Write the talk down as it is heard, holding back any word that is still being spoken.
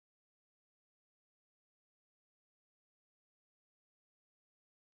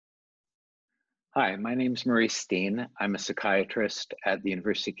Hi, my name is Morey Stein. I'm a psychiatrist at the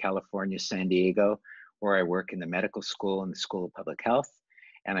University of California, San Diego, where I work in the medical school and the School of Public Health.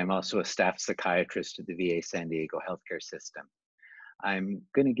 And I'm also a staff psychiatrist at the VA San Diego healthcare system. I'm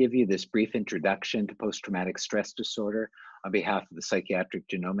going to give you this brief introduction to post-traumatic stress disorder on behalf of the Psychiatric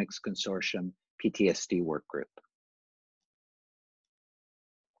Genomics Consortium PTSD work group.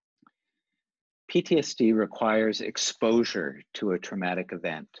 PTSD requires exposure to a traumatic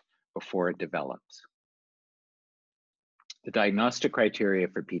event before it develops. The diagnostic criteria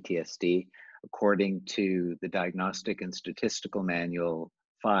for PTSD, according to the Diagnostic and Statistical Manual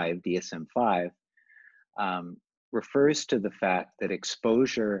 5, DSM-5, refers to the fact that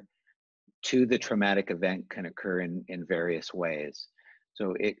exposure to the traumatic event can occur in various ways.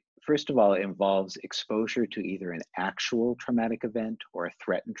 So it, first of all, involves exposure to either an actual traumatic event or a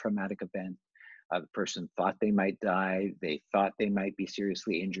threatened traumatic event. The person thought they might die, they thought they might be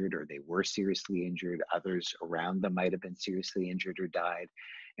seriously injured, or they were seriously injured. Others around them might have been seriously injured or died.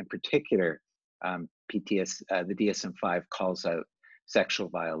 In particular, the DSM-5 calls out sexual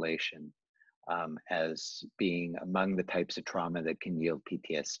violation as being among the types of trauma that can yield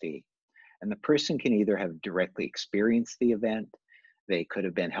PTSD. And the person can either have directly experienced the event, they could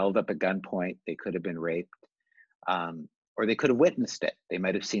have been held up at gunpoint, they could have been raped, or they could have witnessed it. They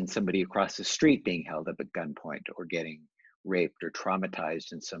might have seen somebody across the street being held up at gunpoint or getting raped or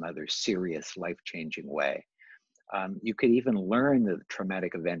traumatized in some other serious life-changing way. You could even learn that the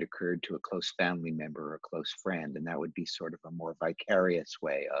traumatic event occurred to a close family member or a close friend, and that would be sort of a more vicarious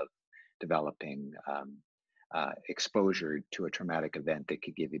way of developing exposure to a traumatic event that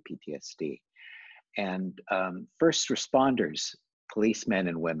could give you PTSD. And first responders, policemen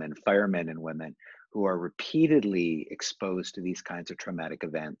and women, firemen and women, who are repeatedly exposed to these kinds of traumatic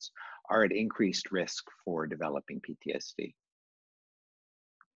events are at increased risk for developing PTSD.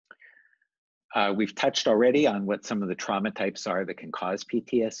 We've touched already on what some of the trauma types are that can cause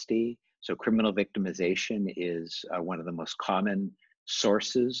PTSD. So criminal victimization is one of the most common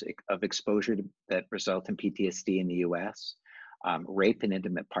sources of exposure that result in PTSD in the US. Rape and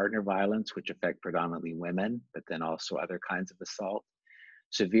intimate partner violence, which affect predominantly women, but then also other kinds of assault.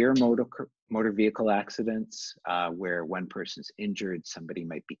 Severe motor vehicle accidents where one person's injured, somebody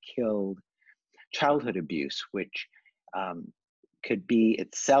might be killed. Childhood abuse, which could be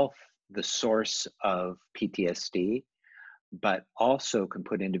itself the source of PTSD, but also can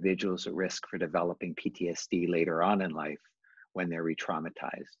put individuals at risk for developing PTSD later on in life when they're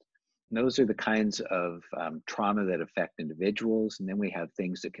re-traumatized. And those are the kinds of trauma that affect individuals. And then we have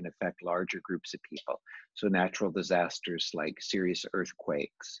things that can affect larger groups of people. So natural disasters like serious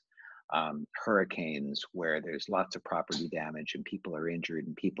earthquakes, hurricanes, where there's lots of property damage and people are injured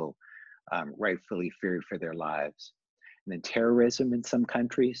and people rightfully feared for their lives. And then terrorism in some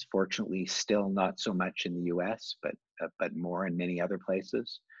countries, fortunately still not so much in the US, but more in many other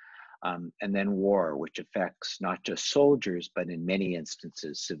places. And then war, which affects not just soldiers, but in many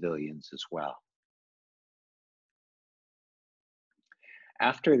instances, civilians as well.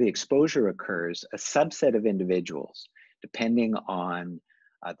 After the exposure occurs, a subset of individuals, depending on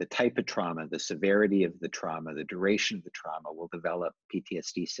the type of trauma, the severity of the trauma, the duration of the trauma, will develop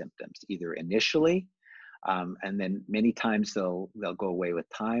PTSD symptoms, either initially, and then many times they'll go away with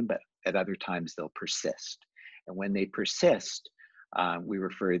time, but at other times they'll persist. And when they persist, we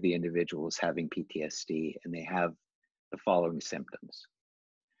refer to the individual as having PTSD, and they have the following symptoms.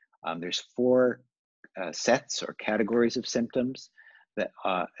 There's 4 sets or categories of symptoms that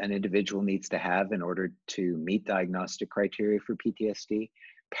an individual needs to have in order to meet diagnostic criteria for PTSD.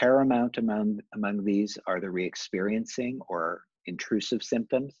 Paramount among these are the re-experiencing or intrusive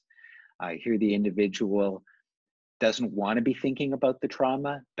symptoms. Here the individual doesn't want to be thinking about the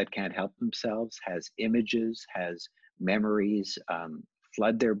trauma, but can't help themselves, has images, has memories,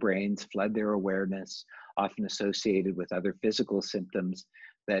 flood their brains, flood their awareness, often associated with other physical symptoms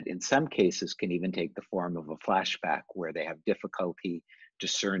that in some cases can even take the form of a flashback where they have difficulty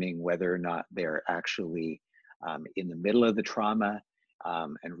discerning whether or not they're actually in the middle of the trauma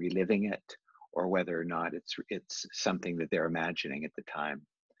and reliving it, or whether or not it's something that they're imagining at the time.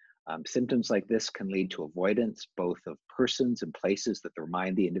 Symptoms like this can lead to avoidance, both of persons and places that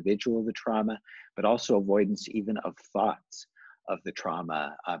remind the individual of the trauma, but also avoidance even of thoughts of the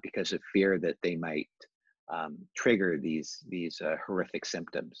trauma because of fear that they might trigger these horrific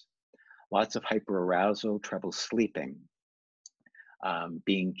symptoms. Lots of hyperarousal, trouble sleeping,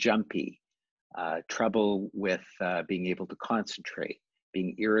 being jumpy, trouble with being able to concentrate,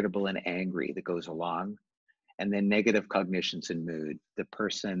 being irritable and angry that goes along. And then negative cognitions and mood. The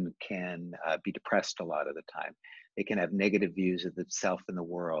person can be depressed a lot of the time. They can have negative views of themselves and the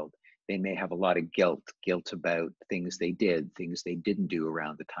world. They may have a lot of guilt about things they did, things they didn't do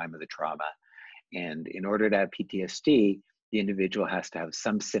around the time of the trauma. And in order to have PTSD, the individual has to have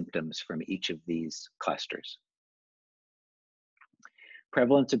some symptoms from each of these clusters.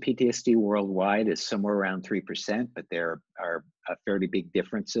 Prevalence of PTSD worldwide is somewhere around 3%, but there are fairly big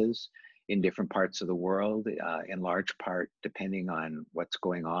differences in different parts of the world, in large part depending on what's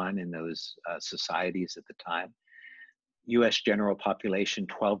going on in those societies at the time. US general population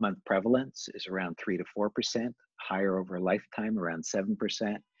 12-month prevalence is around 3 to 4%, higher over a lifetime, around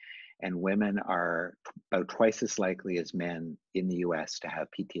 7%, and women are about twice as likely as men in the US to have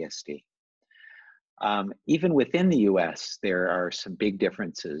PTSD. Even within the US, there are some big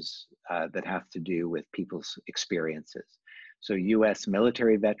differences that have to do with people's experiences. So US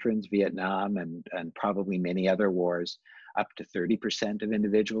military veterans, Vietnam, and probably many other wars, up to 30% of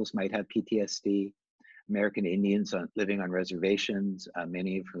individuals might have PTSD. American Indians living on reservations,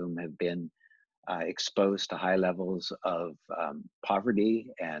 many of whom have been exposed to high levels of poverty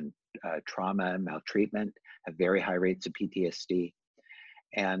and trauma and maltreatment, have very high rates of PTSD.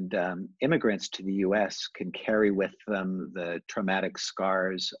 And immigrants to the US can carry with them the traumatic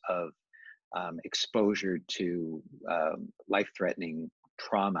scars of exposure to life-threatening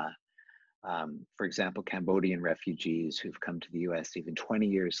trauma. For example, Cambodian refugees who've come to the US even 20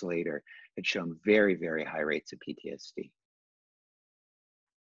 years later had shown very, very high rates of PTSD.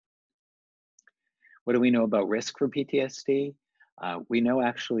 What do we know about risk for PTSD? We know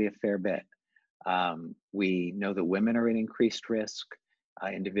actually a fair bit. We know that women are at increased risk.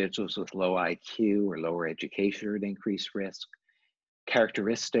 Individuals with low IQ or lower education are at increased risk.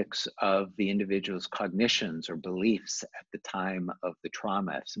 Characteristics of the individual's cognitions or beliefs at the time of the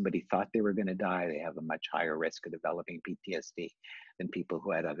trauma. If somebody thought they were going to die, they have a much higher risk of developing PTSD than people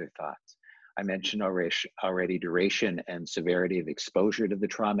who had other thoughts. I mentioned already duration and severity of exposure to the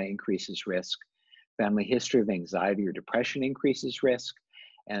trauma increases risk. Family history of anxiety or depression increases risk.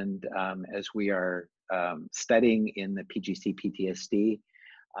 And as we are studying in the PGC PTSD,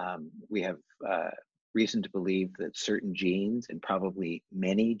 we have reason to believe that certain genes, and probably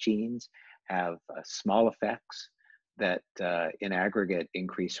many genes, have small effects that in aggregate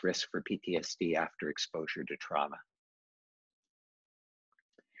increase risk for PTSD after exposure to trauma.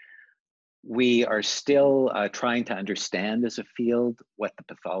 We are still trying to understand as a field what the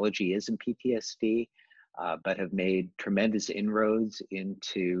pathology is in PTSD, but have made tremendous inroads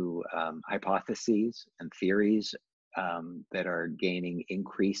into hypotheses and theories that are gaining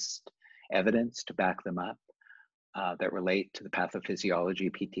increased evidence to back them up that relate to the pathophysiology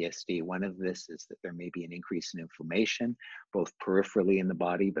of PTSD. One of this is that there may be an increase in inflammation, both peripherally in the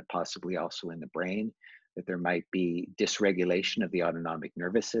body, but possibly also in the brain, that there might be dysregulation of the autonomic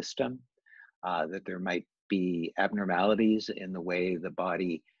nervous system, that there might be abnormalities in the way the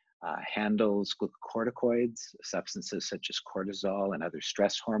body handles glucocorticoids, substances such as cortisol and other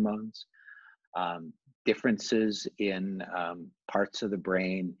stress hormones, differences in parts of the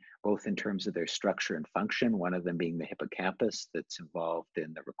brain, both in terms of their structure and function, one of them being the hippocampus that's involved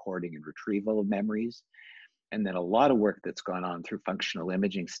in the recording and retrieval of memories. And then a lot of work that's gone on through functional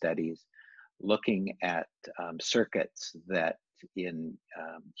imaging studies, looking at circuits that in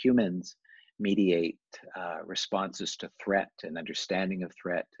humans mediate responses to threat and understanding of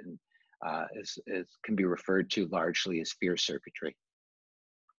threat, and can be referred to largely as fear circuitry.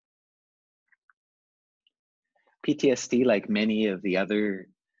 PTSD, like many of the other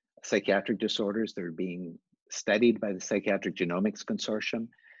psychiatric disorders that are being studied by the Psychiatric Genomics Consortium,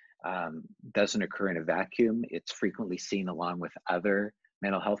 doesn't occur in a vacuum. It's frequently seen along with other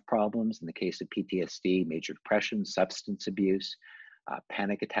mental health problems. In the case of PTSD, major depression, substance abuse,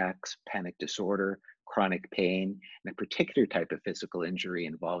 panic attacks, panic disorder, chronic pain, and a particular type of physical injury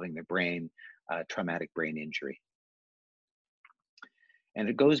involving the brain, traumatic brain injury. And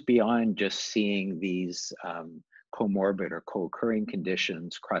it goes beyond just seeing these comorbid or co-occurring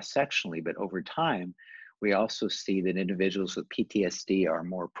conditions cross-sectionally, but over time, we also see that individuals with PTSD are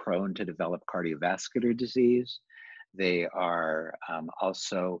more prone to develop cardiovascular disease. They are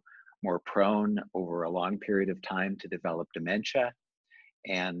also more prone over a long period of time to develop dementia,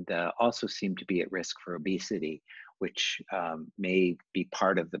 and also seem to be at risk for obesity, which may be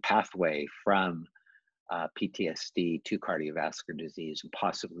part of the pathway from PTSD to cardiovascular disease, and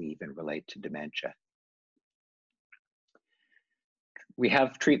possibly even relate to dementia. We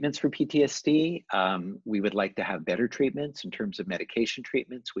have treatments for PTSD. We would like to have better treatments in terms of medication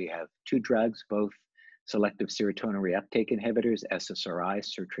treatments. We have 2 drugs, both selective serotonin reuptake inhibitors, SSRI,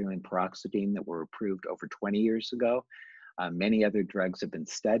 sertraline paroxetine, that were approved over 20 years ago. Many other drugs have been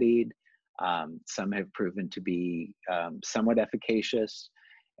studied. Some have proven to be somewhat efficacious,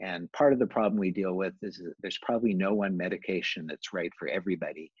 And part of the problem we deal with is that there's probably no one medication that's right for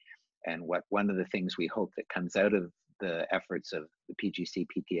everybody. And one of the things we hope that comes out of the efforts of the PGC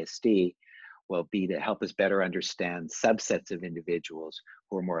PTSD will be to help us better understand subsets of individuals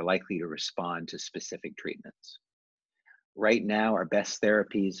who are more likely to respond to specific treatments. Right now, our best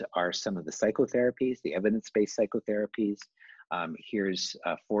therapies are some of the psychotherapies, the evidence-based psychotherapies. Here's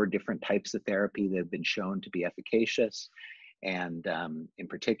 4 different types of therapy that have been shown to be efficacious. And in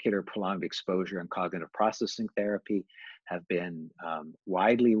particular, prolonged exposure and cognitive processing therapy have been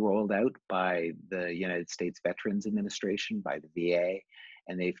widely rolled out by the United States Veterans Administration, by the VA,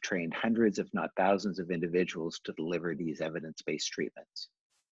 and they've trained hundreds, if not thousands, of individuals to deliver these evidence-based treatments.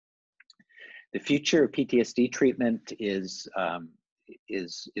 The future of PTSD treatment is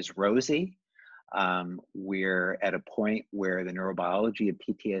rosy. We're at a point where the neurobiology of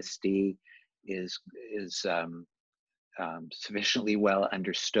PTSD is sufficiently well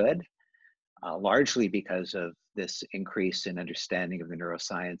understood, largely because of this increase in understanding of the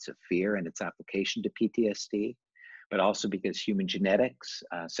neuroscience of fear and its application to PTSD, but also because human genetics,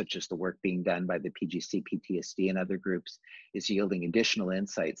 such as the work being done by the PGC PTSD and other groups, is yielding additional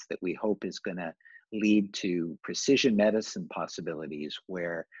insights that we hope is going to lead to precision medicine possibilities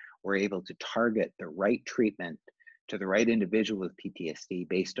where we're able to target the right treatment to the right individual with PTSD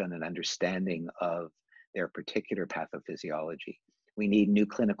based on an understanding of their particular pathophysiology. We need new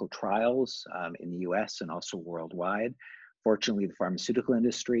clinical trials in the US and also worldwide. Fortunately, the pharmaceutical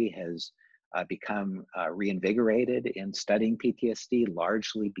industry has become reinvigorated in studying PTSD,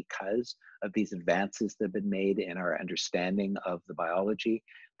 largely because of these advances that have been made in our understanding of the biology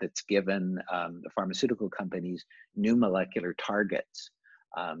that's given the pharmaceutical companies new molecular targets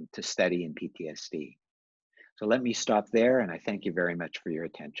to study in PTSD. So let me stop there, and I thank you very much for your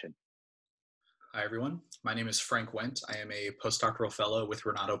attention. Hi, everyone. My name is Frank Wendt. I am a postdoctoral fellow with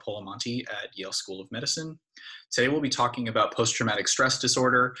Renato Polamonti at Yale School of Medicine. Today, we'll be talking about post-traumatic stress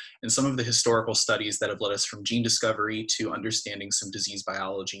disorder and some of the historical studies that have led us from gene discovery to understanding some disease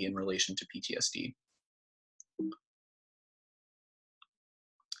biology in relation to PTSD.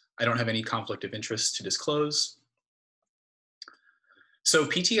 I don't have any conflict of interest to disclose. So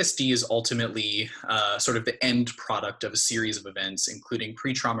PTSD is ultimately sort of the end product of a series of events, including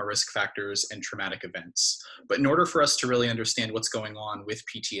pre-trauma risk factors and traumatic events. But in order for us to really understand what's going on with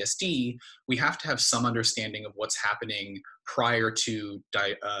PTSD, we have to have some understanding of what's happening prior to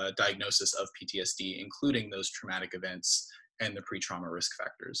diagnosis of PTSD, including those traumatic events and the pre-trauma risk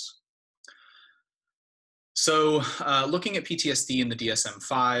factors. So looking at PTSD in the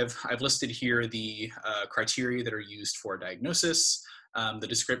DSM-5, I've listed here the criteria that are used for diagnosis, the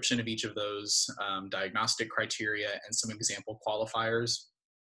description of each of those diagnostic criteria, and some example qualifiers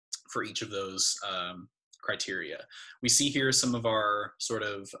for each of those criteria. We see here some of our sort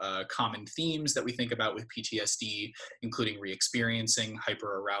of common themes that we think about with PTSD, including re-experiencing,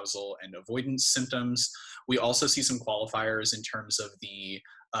 hyperarousal, and avoidance symptoms. We also see some qualifiers in terms of the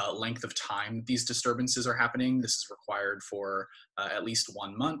length of time these disturbances are happening. This is required for at least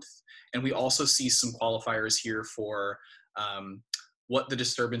 1 month. And we also see some qualifiers here for what the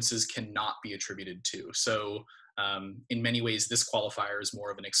disturbances cannot be attributed to. So in many ways, this qualifier is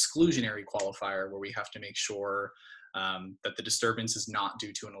more of an exclusionary qualifier where we have to make sure that the disturbance is not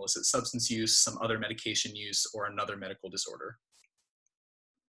due to an illicit substance use, some other medication use, or another medical disorder.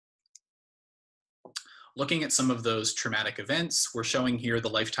 Looking at some of those traumatic events, we're showing here the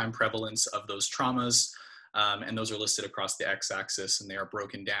lifetime prevalence of those traumas, and those are listed across the x-axis, and they are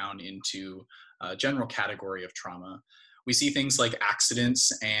broken down into a general category of trauma. We see things like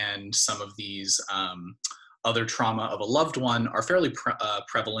accidents and some of these other trauma of a loved one are fairly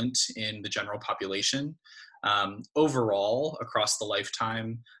prevalent in the general population. Overall, across the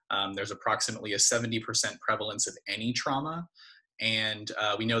lifetime, there's approximately a 70% prevalence of any trauma. And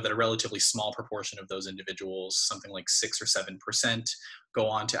we know that a relatively small proportion of those individuals, something like 6 or 7%, go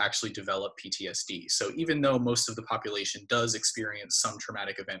on to actually develop PTSD. So even though most of the population does experience some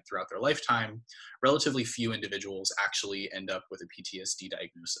traumatic event throughout their lifetime, relatively few individuals actually end up with a PTSD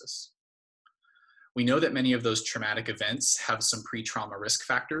diagnosis. We know that many of those traumatic events have some pre-trauma risk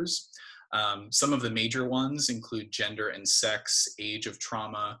factors. Some of the major ones include gender and sex, age of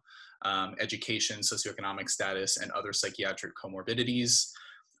trauma, education, socioeconomic status, and other psychiatric comorbidities.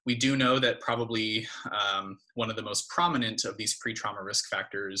 We do know that probably one of the most prominent of these pre-trauma risk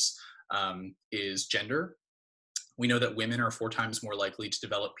factors is gender. We know that women are 4 times more likely to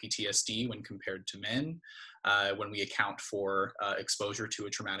develop PTSD when compared to men when we account for exposure to a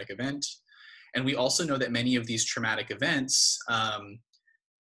traumatic event. And we also know that many of these traumatic events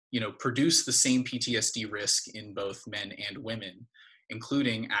produce the same PTSD risk in both men and women.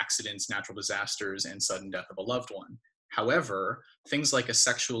 including accidents, natural disasters, and sudden death of a loved one. However, things like a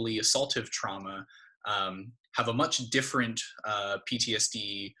sexually assaultive trauma have a much different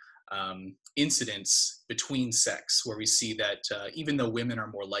PTSD incidence between sex, where we see that even though women are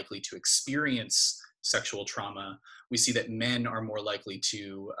more likely to experience sexual trauma, we see that men are more likely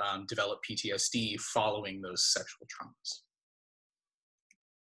to develop PTSD following those sexual traumas.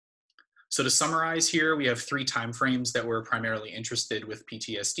 So to summarize here, we have 3 timeframes that we're primarily interested with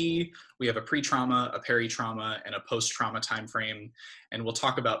PTSD. We have a pre-trauma, a peri-trauma, and a post-trauma timeframe. And we'll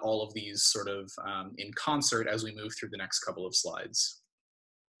talk about all of these sort of in concert as we move through the next couple of slides.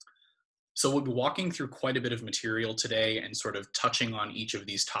 So we'll be walking through quite a bit of material today and sort of touching on each of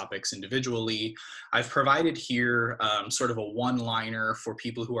these topics individually. I've provided here sort of a one-liner for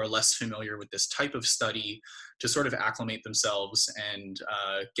people who are less familiar with this type of study to sort of acclimate themselves and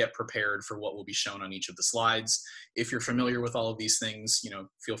get prepared for what will be shown on each of the slides. If you're familiar with all of these things,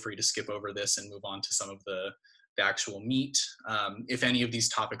 feel free to skip over this and move on to some of the actual meat. If any of these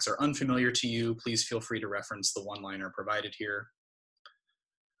topics are unfamiliar to you, please feel free to reference the one-liner provided here.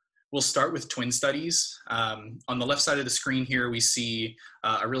 We'll start with twin studies. On the left side of the screen here, we see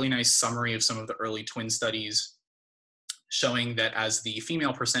a really nice summary of some of the early twin studies showing that as the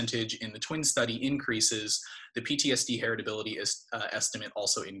female percentage in the twin study increases, the PTSD heritability estimate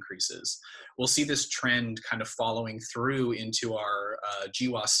also increases. We'll see this trend kind of following through into our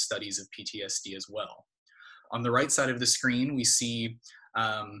GWAS studies of PTSD as well. On the right side of the screen, we see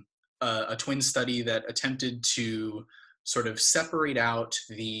a twin study that attempted to sort of separate out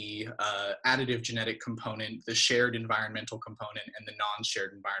the additive genetic component, the shared environmental component, and the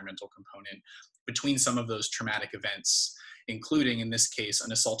non-shared environmental component between some of those traumatic events, including, in this case,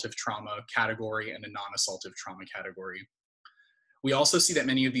 an assaultive trauma category and a non-assaultive trauma category. We also see that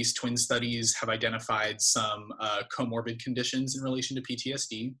many of these twin studies have identified some comorbid conditions in relation to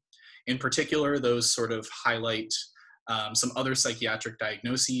PTSD. In particular, those sort of highlight some other psychiatric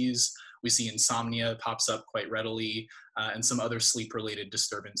diagnoses. We see insomnia pops up quite readily, and some other sleep-related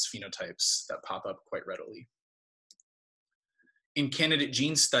disturbance phenotypes that pop up quite readily. In candidate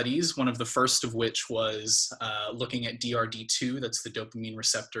gene studies, one of the first of which was looking at DRD2, that's the dopamine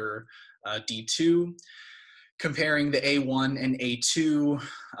receptor D2, comparing the A1 and A2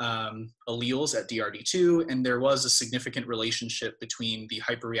 alleles at DRD2, and there was a significant relationship between the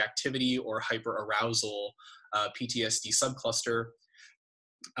hyperreactivity or hyperarousal PTSD subcluster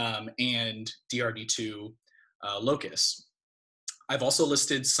and DRD2 locus. I've also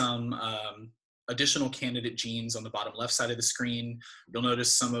listed some additional candidate genes on the bottom left side of the screen. You'll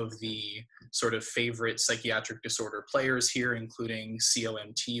notice some of the sort of favorite psychiatric disorder players here, including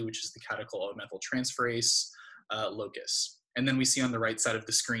COMT, which is the catechol-methyltransferase locus. And then we see on the right side of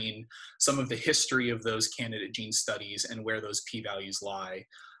the screen some of the history of those candidate gene studies and where those p-values lie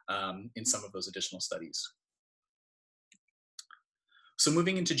in some of those additional studies. So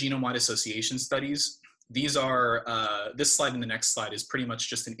moving into genome-wide association studies, these are, this slide and the next slide is pretty much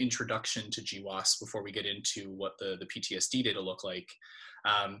just an introduction to GWAS before we get into what the PTSD data look like.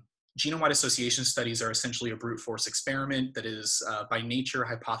 Genome-wide association studies are essentially a brute force experiment that is by nature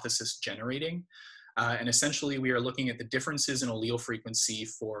hypothesis generating. And essentially we are looking at the differences in allele frequency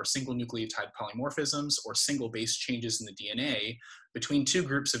for single nucleotide polymorphisms or single base changes in the DNA between 2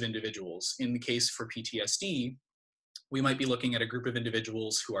 groups of individuals. In the case for PTSD, we might be looking at a group of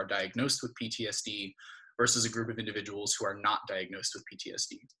individuals who are diagnosed with PTSD versus a group of individuals who are not diagnosed with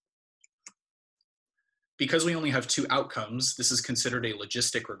PTSD. Because we only have 2 outcomes, this is considered a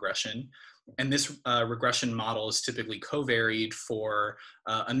logistic regression, and this regression model is typically covaried for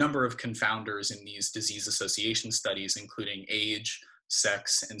a number of confounders in these disease association studies, including age,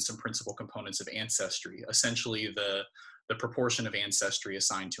 sex, and some principal components of ancestry, essentially the proportion of ancestry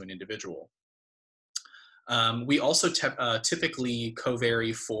assigned to an individual. We also typically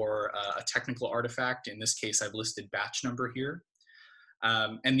covary for a technical artifact. In this case, I've listed batch number here.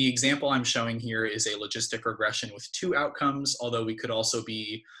 And the example I'm showing here is a logistic regression with 2 outcomes, although we could also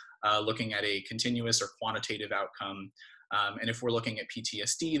be looking at a continuous or quantitative outcome. And if we're looking at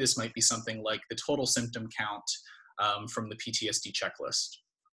PTSD, this might be something like the total symptom count from the PTSD checklist.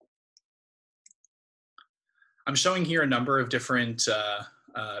 I'm showing here a number of different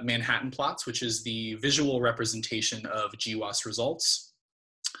Manhattan plots, which is the visual representation of GWAS results.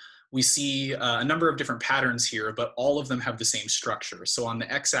 We see a number of different patterns here, but all of them have the same structure. So on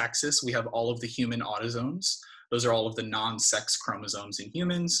the x-axis, we have all of the human autosomes. Those are all of the non-sex chromosomes in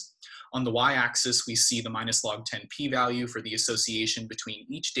humans. On the y-axis, we see the -log10 p-value for the association between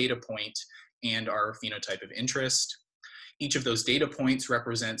each data point and our phenotype of interest. Each of those data points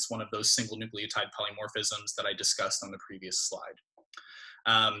represents one of those single nucleotide polymorphisms that I discussed on the previous slide.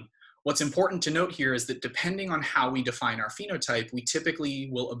 What's important to note here is that depending on how we define our phenotype, we typically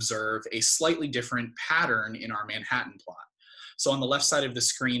will observe a slightly different pattern in our Manhattan plot. So on the left side of the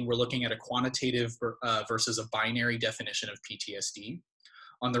screen, we're looking at a quantitative versus a binary definition of PTSD.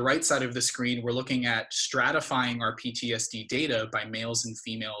 On the right side of the screen, we're looking at stratifying our PTSD data by males and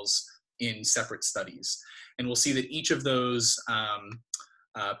females in separate studies. And we'll see that each of those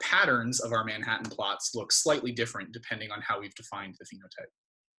patterns of our Manhattan plots look slightly different depending on how we've defined the phenotype.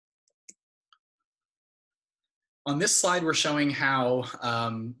 On this slide, we're showing how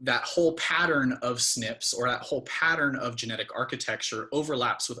that whole pattern of SNPs, or that whole pattern of genetic architecture,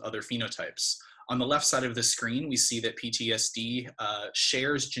 overlaps with other phenotypes. On the left side of the screen, we see that PTSD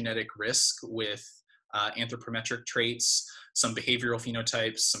shares genetic risk with anthropometric traits, some behavioral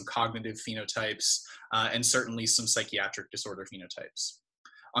phenotypes, some cognitive phenotypes, and certainly some psychiatric disorder phenotypes.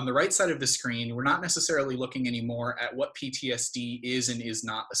 On the right side of the screen, we're not necessarily looking anymore at what PTSD is and is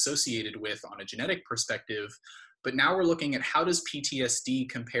not associated with on a genetic perspective, but now we're looking at how does PTSD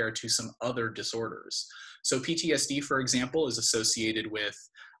compare to some other disorders. So PTSD, for example, is associated with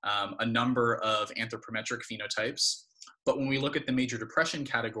a number of anthropometric phenotypes. But when we look at the major depression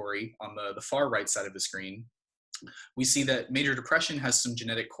category on the far right side of the screen, we see that major depression has some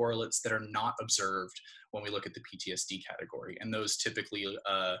genetic correlates that are not observed when we look at the PTSD category. And those typically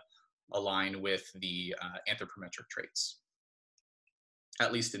align with the anthropometric traits,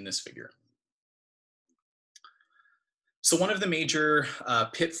 at least in this figure. So one of the major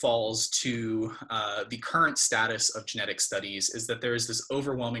pitfalls to the current status of genetic studies is that there is this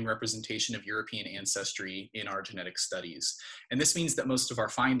overwhelming representation of European ancestry in our genetic studies. And this means that most of our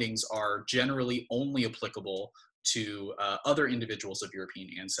findings are generally only applicable to other individuals of European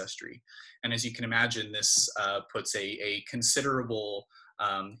ancestry. And as you can imagine, this puts a considerable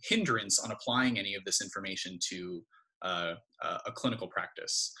hindrance on applying any of this information to a clinical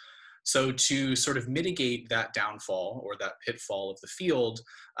practice. So to sort of mitigate that downfall or that pitfall of the field,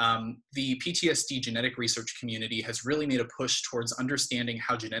 the PTSD genetic research community has really made a push towards understanding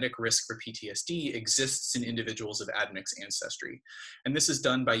how genetic risk for PTSD exists in individuals of admixed ancestry. And this is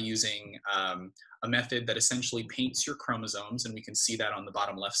done by using a method that essentially paints your chromosomes, and we can see that on the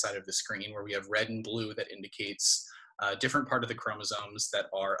bottom left side of the screen where we have red and blue that indicates a different part of the chromosomes that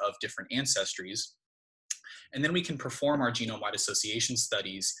are of different ancestries. And then we can perform our genome-wide association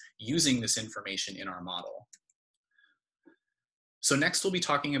studies using this information in our model. So next we'll be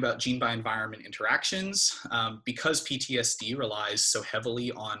talking about gene by environment interactions. Because PTSD relies so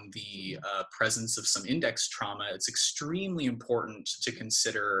heavily on the presence of some index trauma, it's extremely important to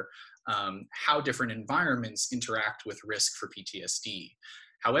consider how different environments interact with risk for PTSD.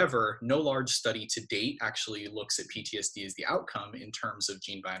 However, no large study to date actually looks at PTSD as the outcome in terms of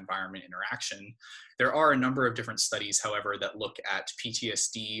gene by environment interaction. There are a number of different studies, however, that look at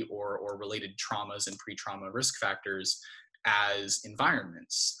PTSD or related traumas and pre-trauma risk factors as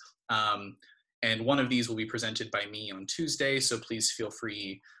environments. And one of these will be presented by me on Tuesday, so please feel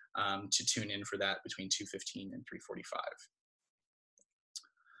free to tune in for that between 2:15 and 3:45.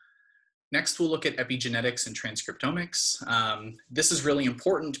 Next, we'll look at epigenetics and transcriptomics. This is really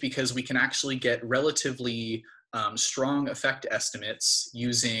important because we can actually get relatively strong effect estimates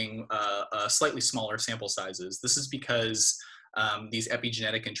using slightly smaller sample sizes. This is because these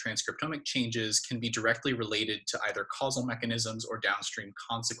epigenetic and transcriptomic changes can be directly related to either causal mechanisms or downstream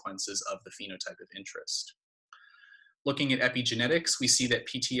consequences of the phenotype of interest. Looking at epigenetics, we see that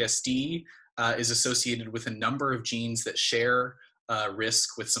PTSD is associated with a number of genes that share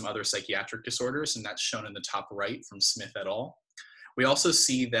risk with some other psychiatric disorders, and that's shown in the top right from Smith et al. We also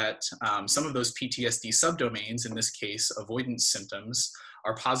see that some of those PTSD subdomains, in this case avoidance symptoms,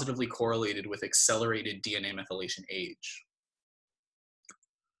 are positively correlated with accelerated DNA methylation age.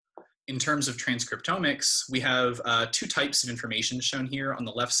 In terms of transcriptomics, we have two types of information shown here. On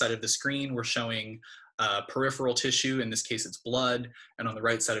the left side of the screen, we're showing peripheral tissue, in this case it's blood, and on the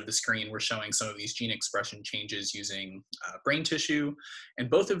right side of the screen we're showing some of these gene expression changes using brain tissue. And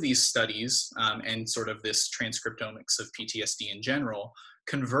both of these studies and sort of this transcriptomics of PTSD in general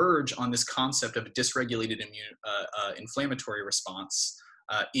converge on this concept of a dysregulated inflammatory response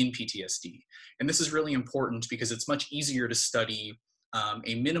in PTSD. And this is really important because it's much easier to study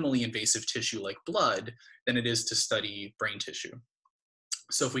a minimally invasive tissue like blood than it is to study brain tissue.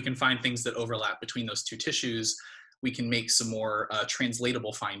 So if we can find things that overlap between those two tissues, we can make some more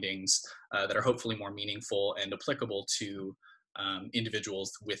translatable findings that are hopefully more meaningful and applicable to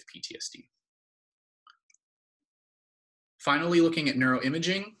individuals with PTSD. Finally, looking at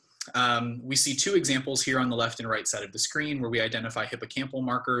neuroimaging, We see two examples here on the left and right side of the screen where we identify hippocampal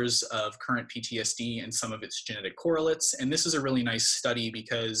markers of current PTSD and some of its genetic correlates. And this is a really nice study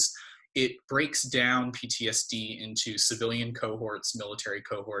because it breaks down PTSD into civilian cohorts, military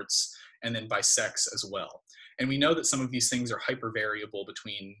cohorts, and then by sex as well. And we know that some of these things are hypervariable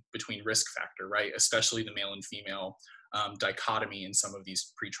between risk factor, right? Especially the male and female dichotomy in some of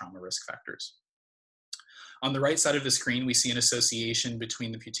these pre-trauma risk factors. On the right side of the screen, we see an association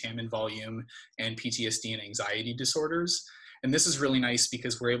between the putamen volume and PTSD and anxiety disorders. And this is really nice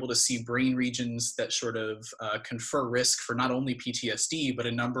because we're able to see brain regions that sort of confer risk for not only PTSD, but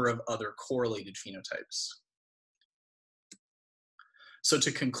a number of other correlated phenotypes. So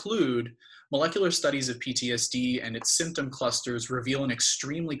to conclude, molecular studies of PTSD and its symptom clusters reveal an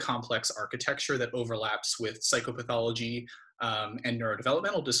extremely complex architecture that overlaps with psychopathology and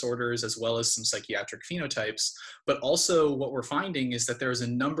neurodevelopmental disorders, as well as some psychiatric phenotypes. But also what we're finding is that there's a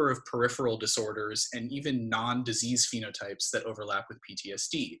number of peripheral disorders and even non-disease phenotypes that overlap with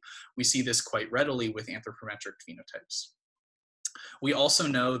PTSD. We see this quite readily with anthropometric phenotypes. We also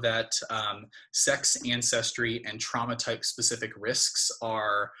know that sex, ancestry, and trauma type specific risks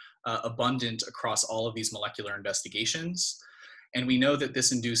are abundant across all of these molecular investigations. And we know that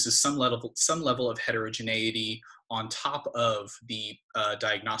this induces some level of heterogeneity on top of the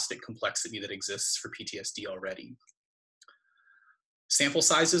diagnostic complexity that exists for PTSD already. Sample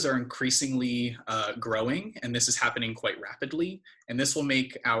sizes are increasingly growing, and this is happening quite rapidly. And this will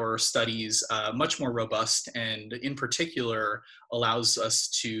make our studies much more robust, and in particular, allows us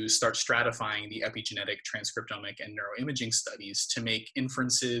to start stratifying the epigenetic, transcriptomic, and neuroimaging studies to make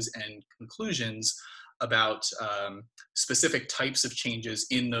inferences and conclusions about specific types of changes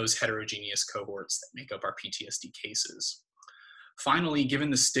in those heterogeneous cohorts that make up our PTSD cases. Finally,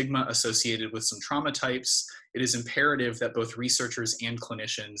 given the stigma associated with some trauma types, it is imperative that both researchers and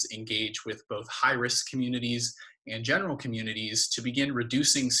clinicians engage with both high-risk communities and general communities to begin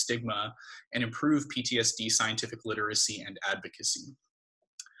reducing stigma and improve PTSD scientific literacy and advocacy.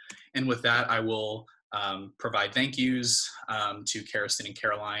 And with that, I will provide thank yous to Karsten and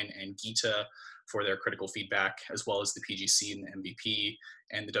Caroline and Gita for their critical feedback, as well as the PGC and the MVP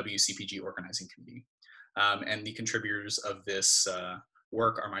and the WCPG organizing committee. And the contributors of this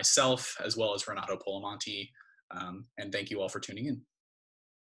work are myself, as well as Renato Polamonti. And thank you all for tuning in.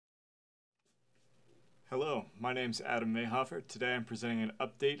 Hello, my name is Adam Maihofer. Today I'm presenting an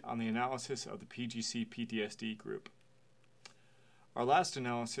update on the analysis of the PGC PTSD group. Our last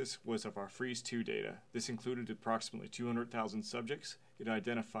analysis was of our FREEZE-2 data. This included approximately 200,000 subjects. It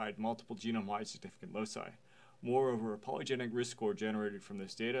identified multiple genome-wide significant loci. Moreover, a polygenic risk score generated from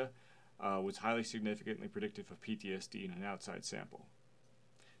this data was highly significantly predictive of PTSD in an outside sample.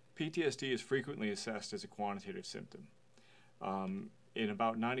 PTSD is frequently assessed as a quantitative symptom. In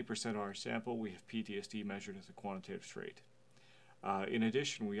about 90% of our sample, we have PTSD measured as a quantitative trait. In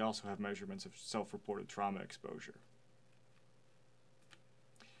addition, we also have measurements of self-reported trauma exposure.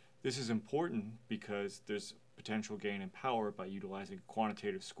 This is important because there's potential gain in power by utilizing a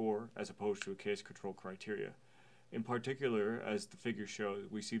quantitative score as opposed to a case control criteria. In particular, as the figures show,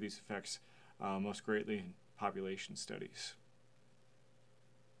 we see these effects most greatly in population studies.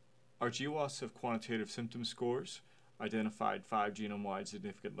 Our GWAS of quantitative symptom scores identified 5 genome-wide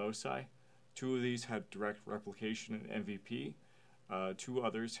significant loci. 2 of these had direct replication in MVP. 2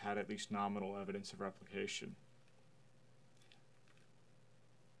 others had at least nominal evidence of replication.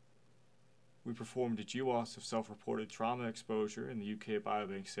 We performed a GWAS of self-reported trauma exposure in the UK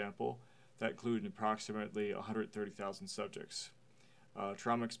Biobank sample that included approximately 130,000 subjects.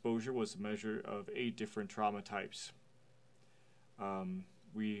 Trauma exposure was a measure of 8 different trauma types.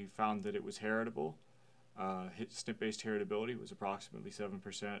 We found that it was heritable. SNP-based heritability was approximately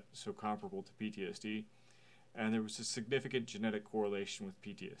 7%, so comparable to PTSD. And there was a significant genetic correlation with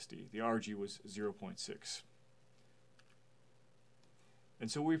PTSD. The RG was 0.6. And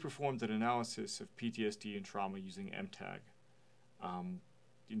so we performed an analysis of PTSD and trauma using MTAG.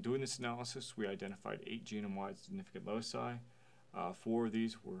 In doing this analysis, we identified 8 genome-wide significant loci. 4 of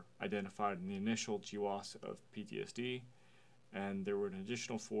these were identified in the initial GWAS of PTSD, and there were an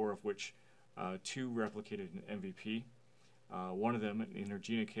additional 4 of which 2 replicated in MVP. One of them, an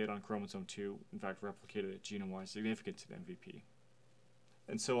intergenocate on chromosome 2, in fact replicated at genome-wide significance in MVP.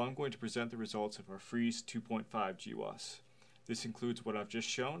 And so I'm going to present the results of our FREEZE 2.5 GWAS. This includes what I've just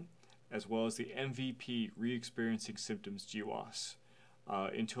shown, as well as the MVP re-experiencing symptoms GWAS.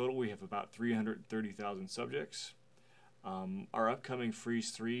 In total, we have about 330,000 subjects. Our upcoming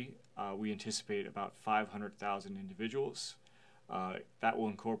FREEZE-3, we anticipate about 500,000 individuals. That will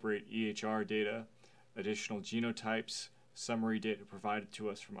incorporate EHR data, additional genotypes, summary data provided to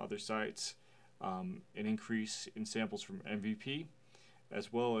us from other sites, an increase in samples from MVP,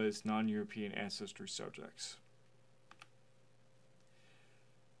 as well as non-European ancestry subjects.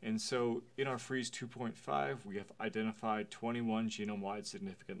 And so in our Freeze 2.5, we have identified 21 genome-wide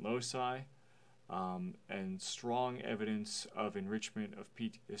significant loci and strong evidence of enrichment of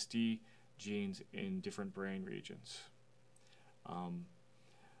PTSD genes in different brain regions.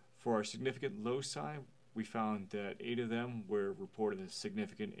 For our significant loci, we found that 8 of them were reported as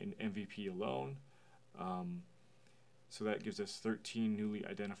significant in MVP alone. So that gives us 13 newly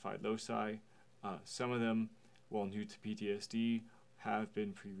identified loci. Some of them, while new to PTSD, have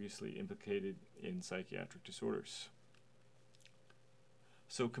been previously implicated in psychiatric disorders.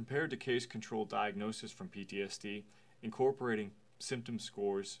 So compared to case-controlled diagnosis from PTSD, incorporating symptom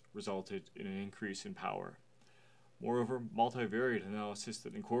scores resulted in an increase in power. Moreover, multivariate analysis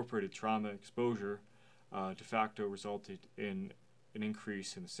that incorporated trauma exposure de facto resulted in an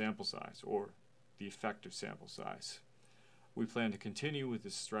increase in the sample size, or the effective sample size. We plan to continue with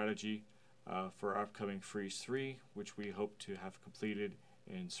this strategy for our upcoming Freeze 3, which we hope to have completed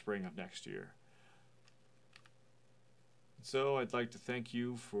in spring of next year. So I'd like to thank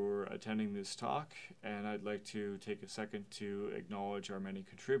you for attending this talk, and I'd like to take a second to acknowledge our many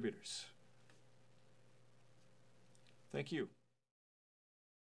contributors. Thank you.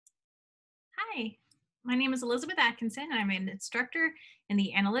 Hi, my name is Elizabeth Atkinson. I'm an instructor in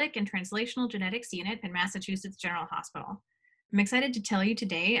the Analytic and Translational Genetics Unit at Massachusetts General Hospital. I'm excited to tell you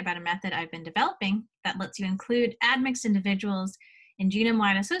today about a method I've been developing that lets you include admixed individuals in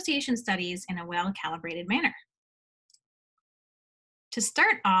genome-wide association studies in a well-calibrated manner. To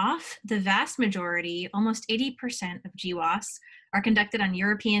start off, the vast majority, almost 80% of GWAS, are conducted on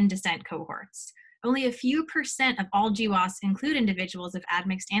European descent cohorts. Only a few percent of all GWAS include individuals of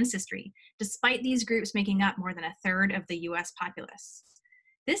admixed ancestry, despite these groups making up more than a third of the US populace.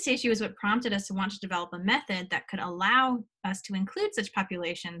 This issue is what prompted us to want to develop a method that could allow us to include such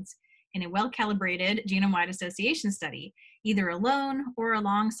populations in a well-calibrated genome-wide association study, either alone or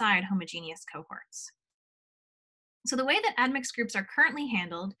alongside homogeneous cohorts. So the way that admixed groups are currently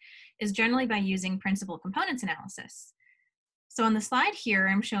handled is generally by using principal components analysis. So on the slide here,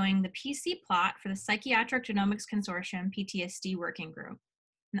 I'm showing the PC plot for the Psychiatric Genomics Consortium PTSD Working Group.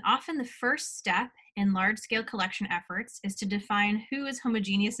 And often the first step in large-scale collection efforts is to define who is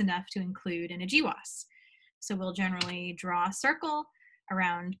homogeneous enough to include in a GWAS. So we'll generally draw a circle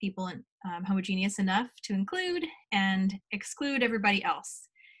around people homogeneous enough to include and exclude everybody else.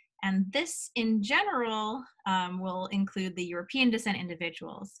 And this, in general, will include the European descent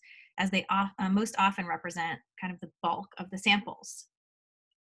individuals, as they most often represent kind of the bulk of the samples.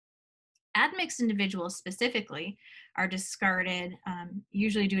 Admixed individuals specifically are discarded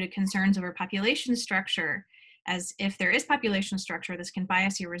usually due to concerns over population structure, as if there is population structure, this can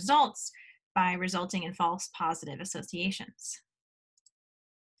bias your results by resulting in false positive associations.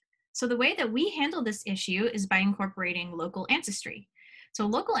 So the way that we handle this issue is by incorporating local ancestry. So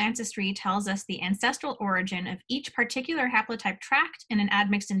local ancestry tells us the ancestral origin of each particular haplotype tract in an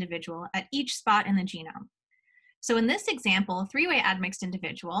admixed individual at each spot in the genome. So in this example, three-way admixed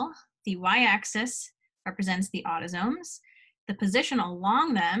individual, the y-axis represents the autosomes, the position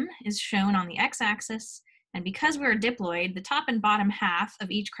along them is shown on the x-axis, and because we're a diploid, the top and bottom half of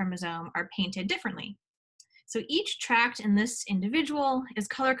each chromosome are painted differently. So each tract in this individual is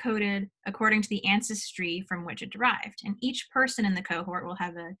color-coded according to the ancestry from which it derived, and each person in the cohort will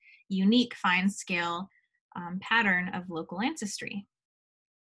have a unique fine-scale pattern of local ancestry.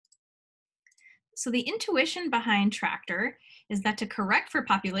 So the intuition behind Tractor is that to correct for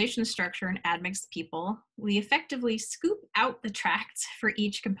population structure in admixed people, we effectively scoop out the tracts for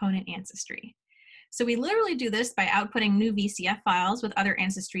each component ancestry. So we literally do this by outputting new VCF files with other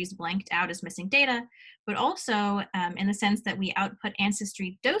ancestries blanked out as missing data, but also in the sense that we output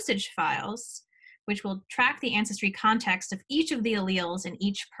ancestry dosage files, which will track the ancestry context of each of the alleles in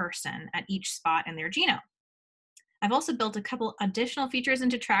each person at each spot in their genome. I've also built a couple additional features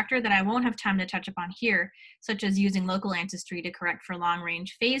into Tractor that I won't have time to touch upon here, such as using local ancestry to correct for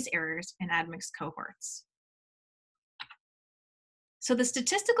long-range phase errors in admixed cohorts. So the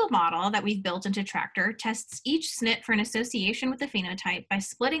statistical model that we've built into Tractor tests each SNP for an association with the phenotype by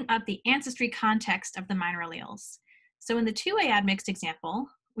splitting up the ancestry context of the minor alleles. So in the two-way admixed example,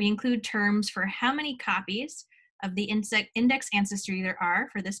 we include terms for how many copies of the index ancestry there are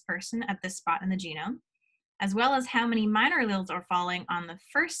for this person at this spot in the genome, as well as how many minor alleles are falling on the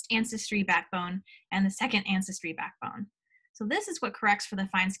first ancestry backbone and the second ancestry backbone. So this is what corrects for the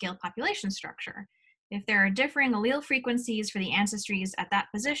fine-scale population structure. If there are differing allele frequencies for the ancestries at that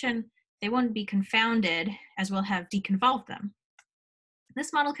position, they won't be confounded as we'll have deconvolved them.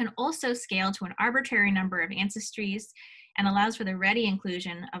 This model can also scale to an arbitrary number of ancestries and allows for the ready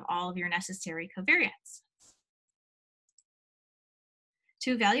inclusion of all of your necessary covariates.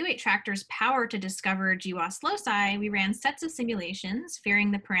 To evaluate Tractor's power to discover GWAS loci, we ran sets of simulations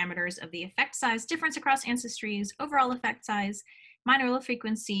varying the parameters of the effect size difference across ancestries, overall effect size, minor low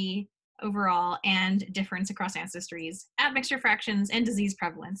frequency, overall, and difference across ancestries, admixture fractions, and disease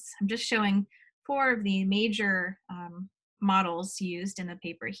prevalence. I'm just showing 4 of the major models used in the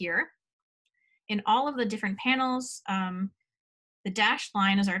paper here. In all of the different panels, the dashed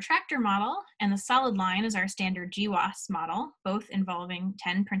line is our Tractor model, and the solid line is our standard GWAS model, both involving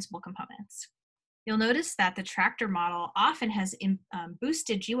 10 principal components. You'll notice that the Tractor model often has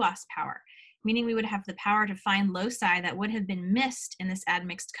boosted GWAS power, meaning we would have the power to find loci that would have been missed in this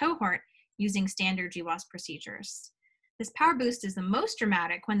admixed cohort using standard GWAS procedures. This power boost is the most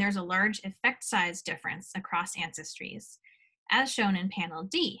dramatic when there's a large effect size difference across ancestries, as shown in panel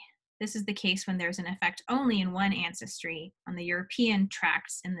D. This is the case when there's an effect only in one ancestry on the European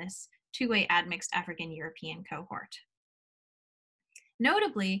tracts in this 2-way admixed African-European cohort.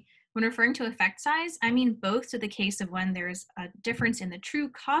 Notably, when referring to effect size, I mean both to the case of when there's a difference in the true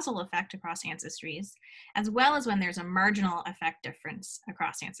causal effect across ancestries, as well as when there's a marginal effect difference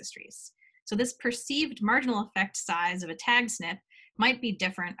across ancestries. So this perceived marginal effect size of a tag SNP might be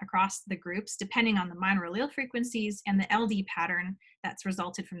different across the groups depending on the minor allele frequencies and the LD pattern that's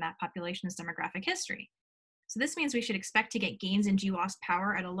resulted from that population's demographic history. So this means we should expect to get gains in GWAS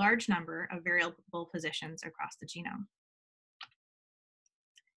power at a large number of variable positions across the genome.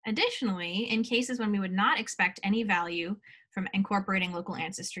 Additionally, in cases when we would not expect any value from incorporating local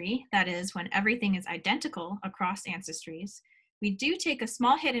ancestry, that is, when everything is identical across ancestries, we do take a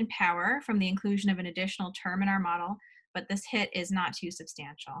small hit in power from the inclusion of an additional term in our model, but this hit is not too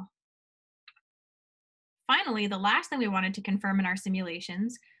substantial. Finally, the last thing we wanted to confirm in our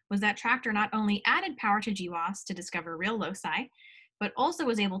simulations was that Tractor not only added power to GWAS to discover real loci, but also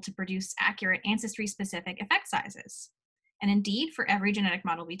was able to produce accurate ancestry-specific effect sizes. And indeed, for every genetic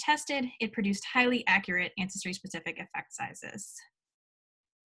model we tested, it produced highly accurate ancestry-specific effect sizes.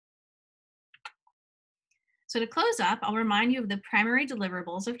 So to close up, I'll remind you of the primary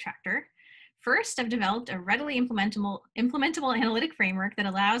deliverables of Tractor. First, I've developed a readily implementable analytic framework that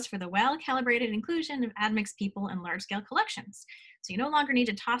allows for the well-calibrated inclusion of admixed people in large-scale collections. So you no longer need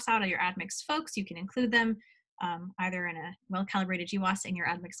to toss out all your admixed folks. You can include them either in a well-calibrated GWAS in your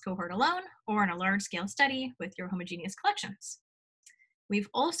admixed cohort alone, or in a large-scale study with your homogeneous collections. We've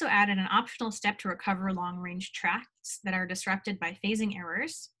also added an optional step to recover long-range tracts that are disrupted by phasing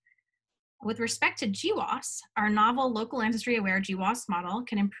errors. With respect to GWAS, our novel local ancestry-aware GWAS model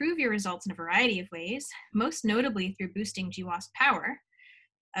can improve your results in a variety of ways, most notably through boosting GWAS power,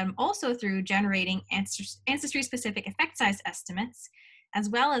 also through generating ancestry-specific effect size estimates, as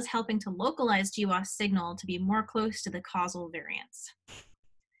well as helping to localize GWAS signal to be more close to the causal variance.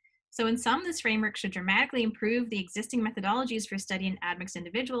 So in sum, this framework should dramatically improve the existing methodologies for studying admixed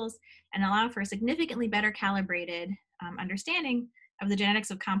individuals and allow for a significantly better calibrated understanding of the genetics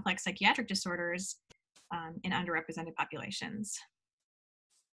of complex psychiatric disorders in underrepresented populations.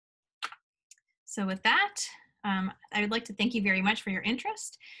 So with that, I would like to thank you very much for your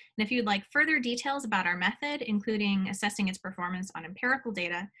interest. And if you'd like further details about our method, including assessing its performance on empirical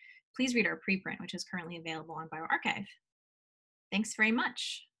data, please read our preprint, which is currently available on bioRxiv. Thanks very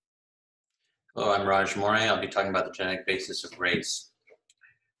much. Hello, I'm Raj Morey. I'll be talking about the genetic basis of race.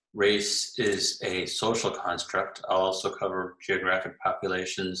 Race is a social construct. I'll also cover geographic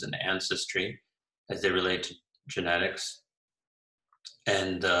populations and ancestry as they relate to genetics,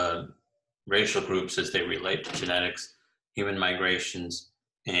 and racial groups as they relate to genetics, human migrations,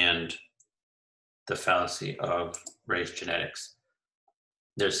 and the fallacy of race genetics.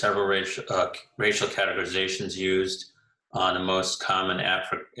 There's several racial categorizations used. The most common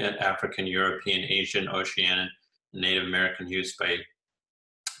African, European, Asian, Oceanian, and Native American used by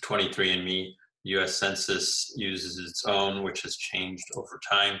 23andMe. US Census uses its own, which has changed over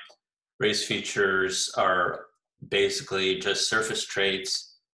time. Race features are basically just surface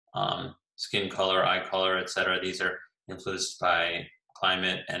traits, skin color, eye color, etc. These are influenced by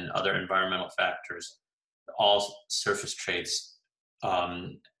climate and other environmental factors. All surface traits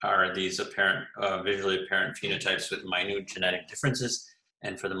are these apparent, visually apparent phenotypes with minute genetic differences,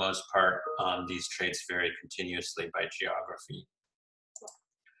 and for the most part, these traits vary continuously by geography.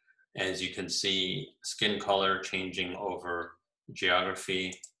 As you can see, skin color changing over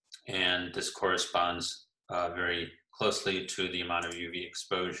geography, and this corresponds very closely to the amount of UV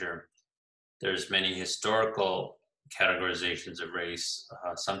exposure. There's many historical categorizations of race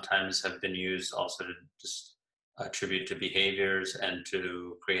sometimes have been used also to just attribute to behaviors and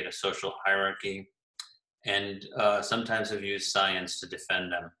to create a social hierarchy, and sometimes have used science to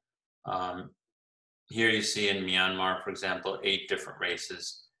defend them. Here you see in Myanmar, for example, 8 different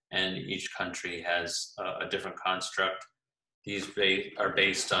races, and each country has a different construct. These are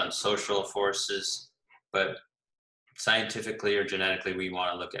based on social forces, but scientifically or genetically, we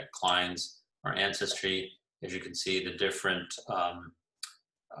want to look at clines or ancestry. As you can see, the different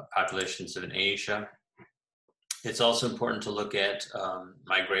populations in Asia. It's also important to look at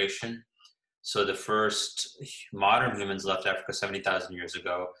migration. So the first modern humans left Africa 70,000 years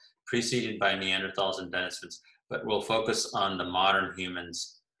ago, preceded by Neanderthals and Denisovans, but we'll focus on the modern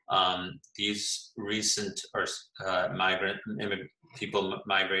humans. These recent people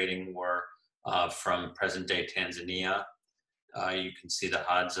migrating were from present-day Tanzania. You can see the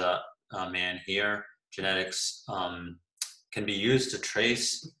Hadza man here. Genetics can be used to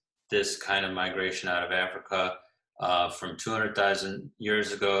trace this kind of migration out of Africa from 200,000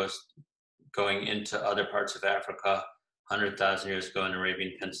 years ago, going into other parts of Africa, 100,000 years ago in the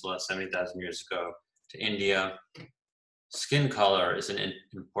Arabian Peninsula, 70,000 years ago to India. Skin color is an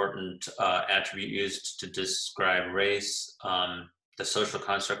important attribute used to describe race, the social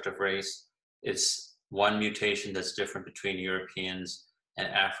construct of race. It's one mutation that's different between Europeans and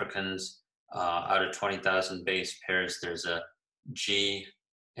Africans. Out of 20,000 base pairs, there's a G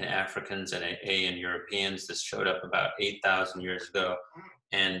in Africans and an A in Europeans. This showed up about 8,000 years ago.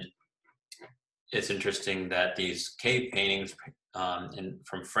 And it's interesting that these cave paintings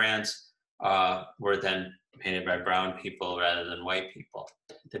from France were then painted by brown people rather than white people.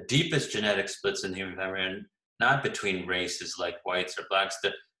 The deepest genetic splits in human family are not between races like whites or blacks.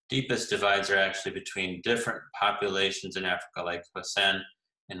 The deepest divides are actually between different populations in Africa, like Hausan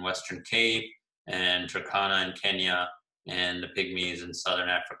in Western Cape, and Turkana in Kenya, and the Pygmies in Southern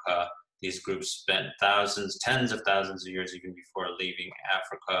Africa. These groups spent thousands, tens of thousands of years even before leaving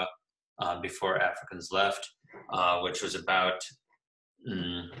Africa, before Africans left, which was about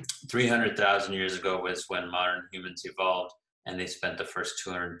 300,000 years ago was when modern humans evolved, and they spent the first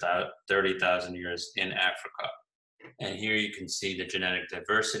 230,000 years in Africa. And here you can see the genetic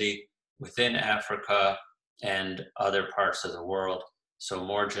diversity within Africa and other parts of the world. So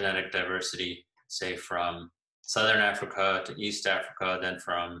more genetic diversity, say from Southern Africa to East Africa, then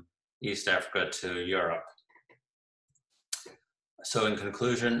from East Africa to Europe. So in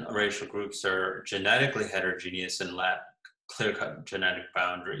conclusion, racial groups are genetically heterogeneous and lack clear-cut genetic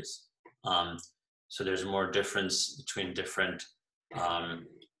boundaries. So there's more difference between different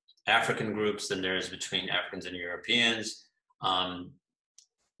African groups than there is between Africans and Europeans.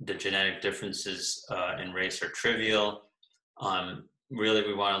 The genetic differences in race are trivial. Really,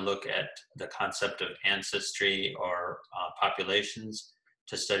 we want to look at the concept of ancestry or populations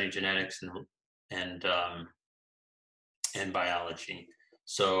to study genetics and biology.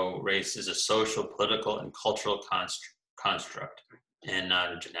 So race is a social, political, and cultural construct and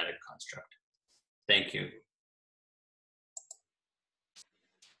not a genetic construct. Thank you.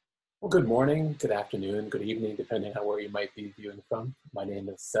 Well, good morning, good afternoon, good evening, depending on where you might be viewing from. My name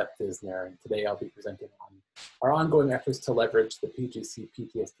is Seth Disner, and today I'll be presenting on our ongoing efforts to leverage the PGC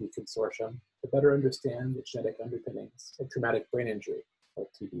PTSD Consortium to better understand the genetic underpinnings of traumatic brain injury, or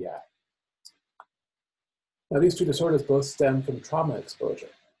TBI. Now, these two disorders both stem from trauma exposure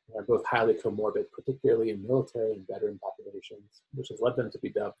and are both highly comorbid, particularly in military and veteran populations, which has led them to be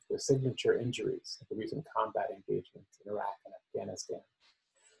dubbed the signature injuries of the recent combat engagements in Iraq and Afghanistan.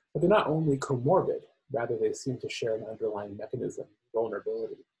 But they're not only comorbid, rather they seem to share an underlying mechanism,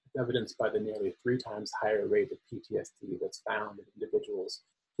 vulnerability, evidenced by the nearly 3 times higher rate of PTSD that's found in individuals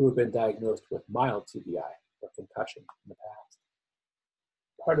who have been diagnosed with mild TBI or concussion in the past.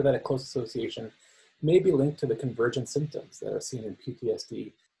 Part of that close association may be linked to the convergent symptoms that are seen in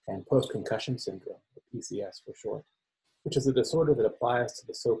PTSD and post-concussion syndrome, or PCS for short, which is a disorder that applies to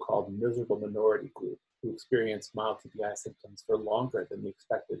the so-called miserable minority group who experience mild TBI symptoms for longer than the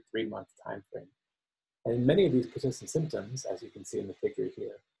expected 3-month time frame. And many of these persistent symptoms, as you can see in the figure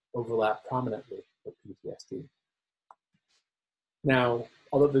here, overlap prominently with PTSD. Now,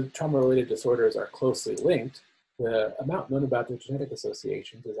 although the trauma-related disorders are closely linked, the amount known about their genetic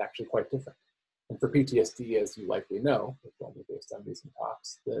associations is actually quite different. And for PTSD, as you likely know, if only based on recent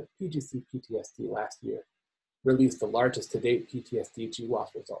talks, the PGC PTSD last year released the largest to-date PTSD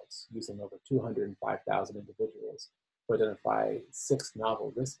GWAS results using over 205,000 individuals to identify 6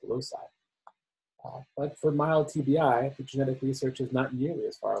 novel risk loci. But for mild TBI, the genetic research is not nearly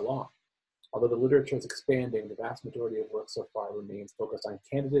as far along. Although the literature is expanding, the vast majority of work so far remains focused on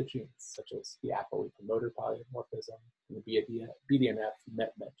candidate genes, such as the ApoE promoter polymorphism and the BDNF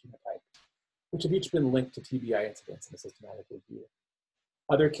MET-MET genotype, which have each been linked to TBI incidence in a systematic review.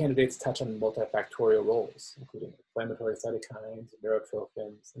 Other candidates touch on multifactorial roles, including inflammatory cytokines,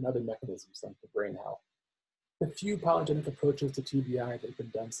 neurotrophins, and other mechanisms linked to brain health. The few polygenic approaches to TBI that have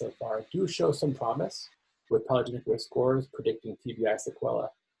been done so far do show some promise, with polygenic risk scores predicting TBI sequela,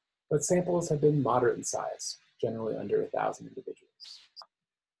 but samples have been moderate in size, generally under 1,000 individuals.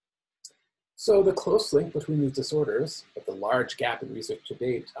 So the close link between these disorders, but the large gap in research to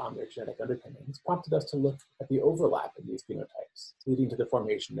date on their genetic underpinnings, prompted us to look at the overlap in these phenotypes, leading to the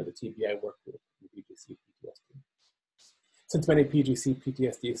formation of the TBI work group in PGC PTSD. Since many PGC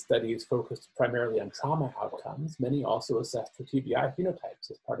PTSD studies focused primarily on trauma outcomes, many also assessed for TBI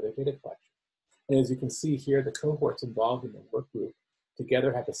phenotypes as part of their data collection. And as you can see here, the cohorts involved in the work group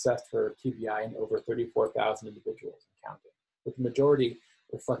together have assessed for TBI in over 34,000 individuals and counting, with the majority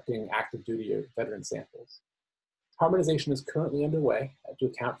reflecting active duty or veteran samples. Harmonization is currently underway to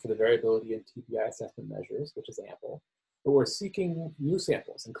account for the variability in TBI assessment measures, which is ample, but we're seeking new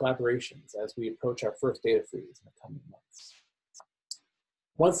samples and collaborations as we approach our first data freeze in the coming months.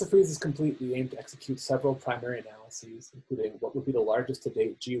 Once the freeze is complete, we aim to execute several primary analyses, including what would be the largest to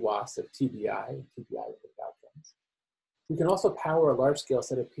date GWAS of TBI and TBI-related outcomes. We can also power a large-scale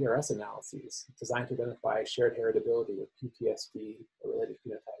set of PRS analyses designed to identify shared heritability of PTSD or related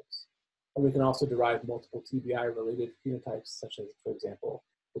phenotypes. And we can also derive multiple TBI-related phenotypes, such as, for example,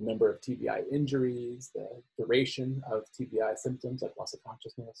 the number of TBI injuries, the duration of TBI symptoms like loss of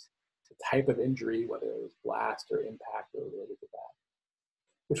consciousness, the type of injury, whether it was blast or impact or related to that,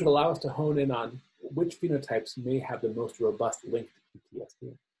 which would allow us to hone in on which phenotypes may have the most robust link to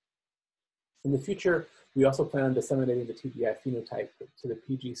PTSD. In the future, we also plan on disseminating the TBI phenotype to the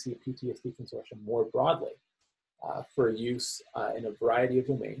PGC PTSD consortium more broadly for use in a variety of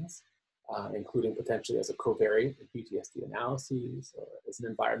domains, including potentially as a covariate in PTSD analyses or as an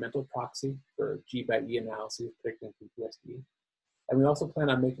environmental proxy for G/E analyses predicting PTSD. And we also plan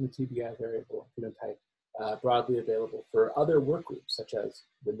on making the TBI variable phenotype broadly available for other work groups, such as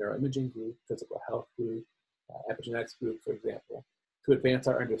the neuroimaging group, physical health group, epigenetics group, for example, to advance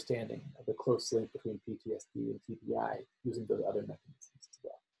our understanding of the close link between PTSD and TBI using those other mechanisms as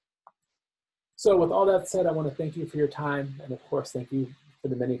well. So with all that said, I want to thank you for your time, and of course, thank you for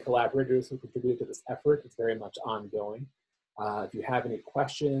the many collaborators who contributed to this effort. It's very much ongoing. If you have any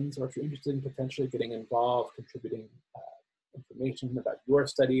questions, or if you're interested in potentially getting involved, contributing information about your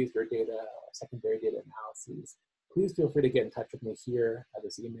studies, your data, or secondary data analyses, please feel free to get in touch with me here at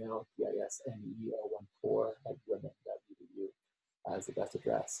this email, disneo14@umn.edu as the best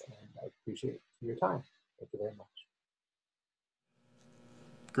address, and I appreciate your time. Thank you very much.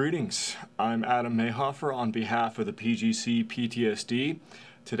 Greetings, I'm Adam Maihofer on behalf of the PGC PTSD.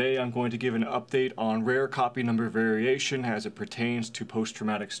 Today I'm going to give an update on rare copy number variation as it pertains to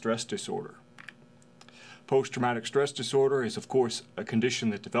post-traumatic stress disorder. Post-traumatic stress disorder is, of course, a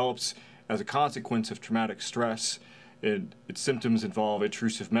condition that develops as a consequence of traumatic stress. Its symptoms involve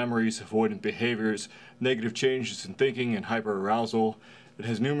intrusive memories, avoidant behaviors, negative changes in thinking, and hyperarousal. It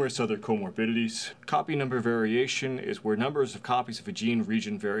has numerous other comorbidities. Copy number variation is where numbers of copies of a gene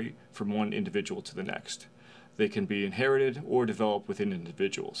region vary from one individual to the next. They can be inherited or developed within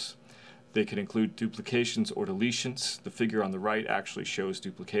individuals. They can include duplications or deletions. The figure on the right actually shows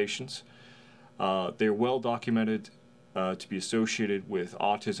duplications. They're well documented to be associated with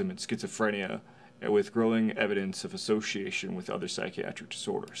autism and schizophrenia, and with growing evidence of association with other psychiatric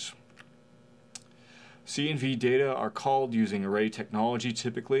disorders. CNV data are called using array technology,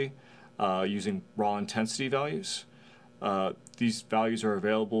 typically using raw intensity values. These values are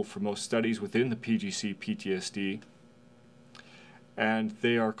available for most studies within the PGC PTSD, and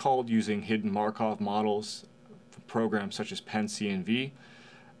they are called using hidden Markov models for programs such as PennCNV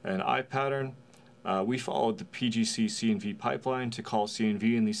and iPattern. We followed the PGC CNV pipeline to call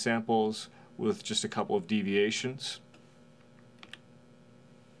CNV in these samples with just a couple of deviations.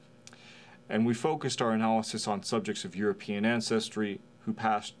 And we focused our analysis on subjects of European ancestry who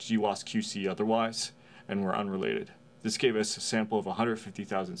passed GWAS QC otherwise and were unrelated. This gave us a sample of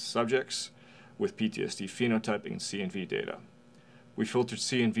 150,000 subjects with PTSD phenotyping and CNV data. We filtered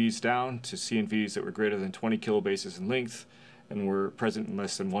CNVs down to CNVs that were greater than 20 kilobases in length and were present in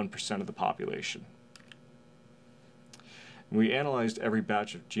less than 1% of the population. We analyzed every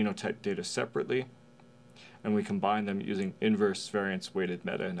batch of genotype data separately, and we combined them using inverse variance weighted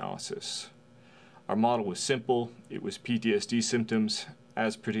meta-analysis. Our model was simple. It was PTSD symptoms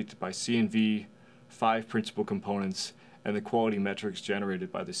as predicted by CNV, 5 principal components, and the quality metrics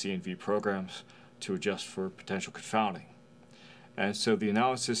generated by the CNV programs to adjust for potential confounding. And so the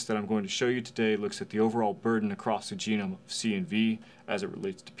analysis that I'm going to show you today looks at the overall burden across the genome of CNV as it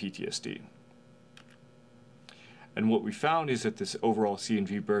relates to PTSD. And what we found is that this overall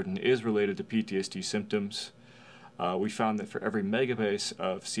CNV burden is related to PTSD symptoms. We found that for every megabase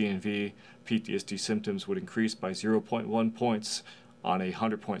of CNV, PTSD symptoms would increase by 0.1 points on a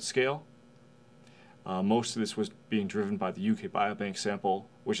 100-point scale. Most of this was being driven by the UK Biobank sample,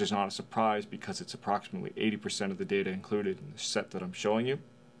 which is not a surprise because it's approximately 80% of the data included in the set that I'm showing you.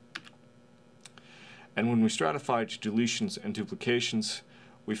 And when we stratified to deletions and duplications,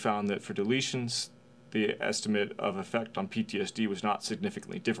 we found that for deletions, the estimate of effect on PTSD was not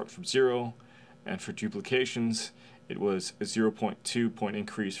significantly different from 0, and for duplications, it was a 0.2 point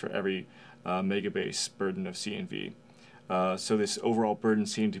increase for every megabase burden of CNV. So this overall burden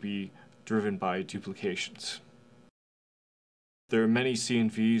seemed to be driven by duplications. There are many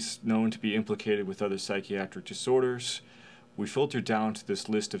CNVs known to be implicated with other psychiatric disorders. We filtered down to this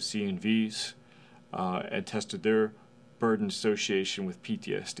list of CNVs and tested their burden association with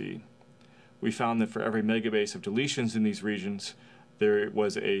PTSD. We found that for every megabase of deletions in these regions, there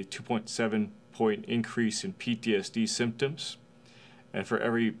was a 2.7 point increase in PTSD symptoms, and for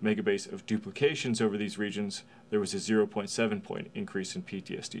every megabase of duplications over these regions, there was a 0.7 point increase in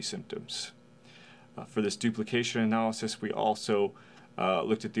PTSD symptoms. For this duplication analysis, we also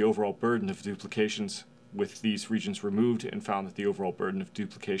looked at the overall burden of duplications with these regions removed and found that the overall burden of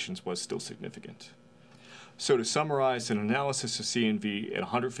duplications was still significant. So to summarize, an analysis of CNV in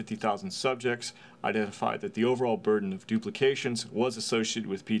 150,000 subjects identified that the overall burden of duplications was associated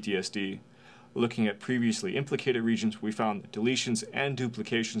with PTSD. Looking at previously implicated regions, we found that deletions and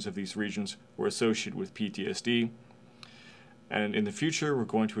duplications of these regions were associated with PTSD. And in the future, we're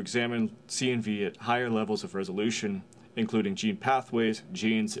going to examine CNV at higher levels of resolution, including gene pathways,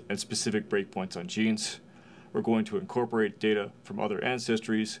 genes, and specific breakpoints on genes. We're going to incorporate data from other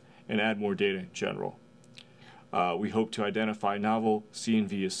ancestries and add more data in general. We hope to identify novel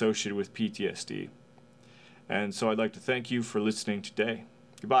CNV associated with PTSD. And so I'd like to thank you for listening today.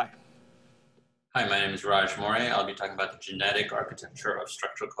 Goodbye. Hi, my name is Raj Morey. I'll be talking about the genetic architecture of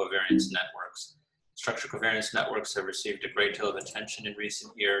structural covariance networks. Structural covariance networks have received a great deal of attention in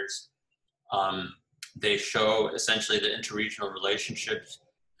recent years. They show essentially the interregional relationships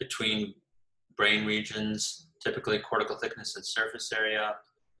between brain regions, typically cortical thickness and surface area.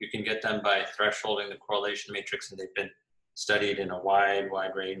 You can get them by thresholding the correlation matrix, and they've been studied in a wide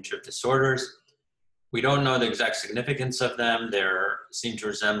range of disorders. We don't know the exact significance of them. They seem to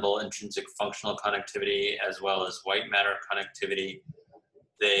resemble intrinsic functional connectivity as well as white matter connectivity.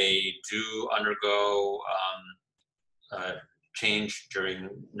 They do undergo change during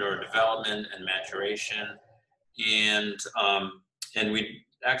neurodevelopment and maturation, and we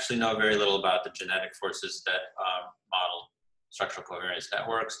actually know very little about the genetic forces that model structural covariance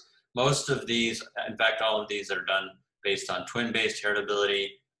networks. Most of these, in fact, all of these are done based on twin-based heritability,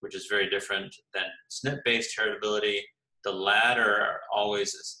 which is very different than SNP-based heritability. The latter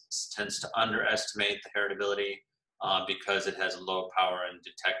always tends to underestimate the heritability because it has a low power in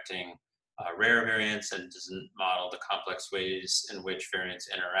detecting rare variants and doesn't model the complex ways in which variants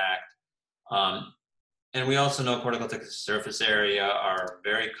interact. And we also know cortical thickness surface area are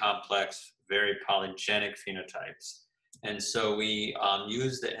very complex, very polygenic phenotypes. And so we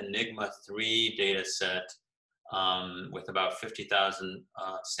use the Enigma 3 data set with about 50,000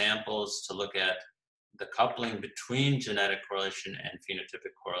 samples to look at the coupling between genetic correlation and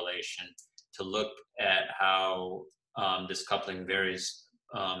phenotypic correlation, to look at how this coupling varies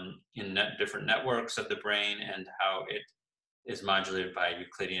in different networks of the brain and how it is modulated by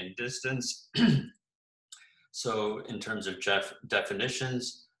Euclidean distance. So in terms of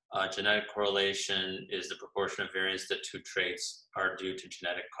definitions, genetic correlation is the proportion of variance that two traits are due to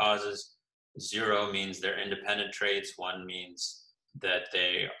genetic causes. 0 means they're independent traits. 1 means that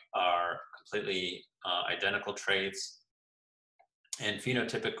they are completely identical traits. And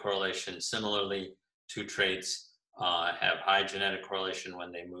phenotypic correlation, similarly, two traits have high genetic correlation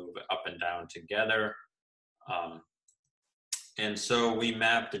when they move up and down together. And so we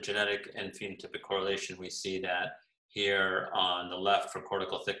map the genetic and phenotypic correlation. We see that here on the left for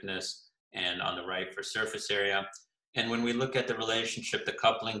cortical thickness and on the right for surface area. And when we look at the relationship, the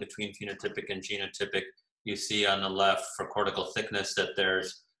coupling between phenotypic and genotypic, you see on the left for cortical thickness that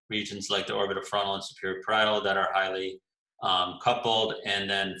there's regions like the orbitofrontal and superior parietal that are highly coupled. And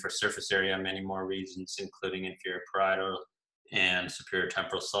then for surface area, many more regions, including inferior parietal and superior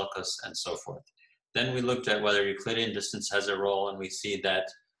temporal sulcus and so forth. Then we looked at whether Euclidean distance has a role, and we see that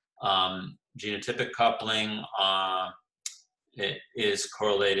genotypic coupling it is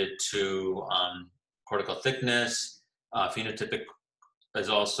correlated to cortical thickness. Phenotypic is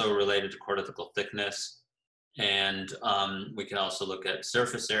also related to cortical thickness. And we can also look at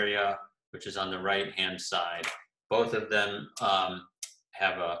surface area, which is on the right-hand side. Both of them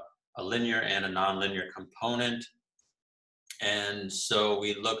have a linear and a nonlinear component. And so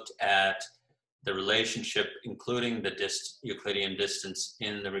we looked at the relationship, including the Euclidean distance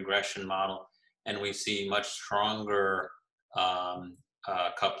in the regression model, and we see much stronger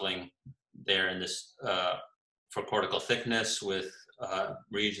coupling there in this for cortical thickness with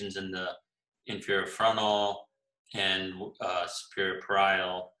regions in the inferior frontal and superior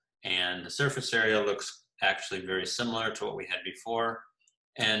parietal, and the surface area looks actually very similar to what we had before.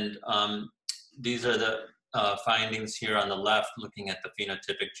 And these are the findings here on the left, looking at the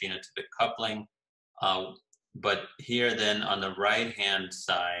phenotypic-genotypic coupling. But here then on the right-hand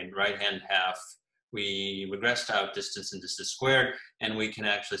side, right-hand half, we regressed out distance and distance squared, and we can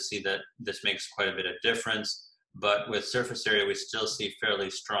actually see that this makes quite a bit of difference. But with surface area, we still see fairly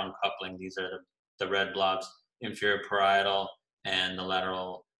strong coupling. These are the red blobs, inferior parietal and the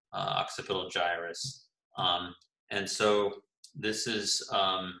lateral occipital gyrus. And so this is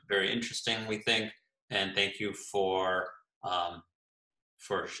very interesting, we think, and thank you for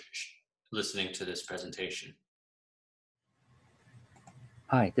listening to this presentation.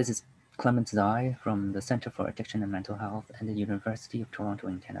 Hi, this is Clement from the Center for Addiction and Mental Health at the University of Toronto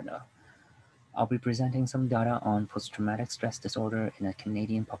in Canada. I'll be presenting some data on post-traumatic stress disorder in a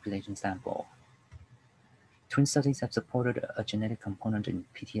Canadian population sample. Twin studies have supported a genetic component in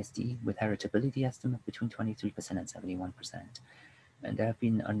PTSD with heritability estimate between 23% and 71%. And there have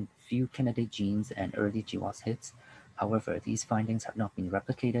been a few candidate genes and early GWAS hits. However, these findings have not been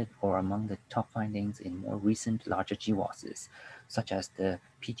replicated or among the top findings in more recent larger GWASs, such as the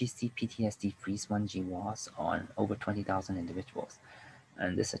PGC PTSD Freeze-1 GWAS on over 20,000 individuals.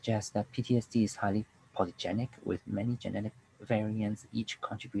 And this suggests that PTSD is highly polygenic, with many genetic variants each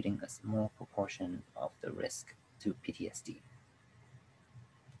contributing a small proportion of the risk to PTSD.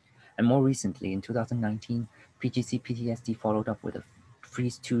 And more recently, in 2019, PGC PTSD followed up with a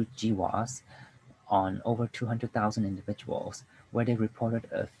Freeze-2 GWAS on over 200,000 individuals, where they reported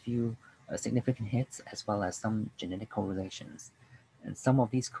a few significant hits as well as some genetic correlations. And some of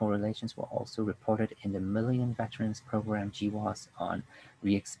these correlations were also reported in the Million Veterans Program GWAS on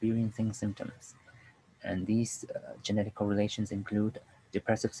re-experiencing symptoms. And these genetic correlations include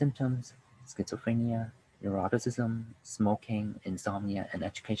depressive symptoms, schizophrenia, neuroticism, smoking, insomnia, and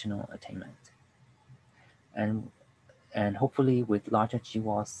educational attainment. And hopefully with larger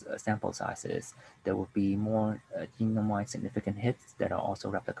GWAS sample sizes, there will be more genome-wide significant hits that are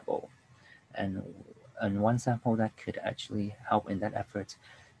also replicable. And one sample that could actually help in that effort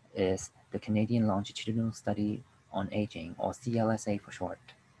is the Canadian Longitudinal Study on Aging, or CLSA for short.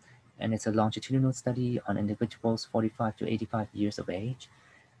 And it's a longitudinal study on individuals 45 to 85 years of age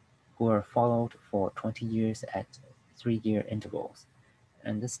who are followed for 20 years at 3-year intervals.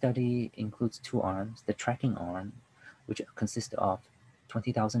 And this study includes 2 arms: the tracking arm, which consists of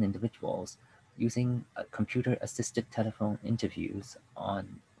 20,000 individuals using computer-assisted telephone interviews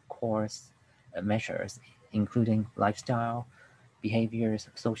on course measures, including lifestyle, behaviors,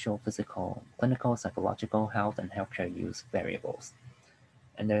 social, physical, clinical, psychological, health, and healthcare use variables.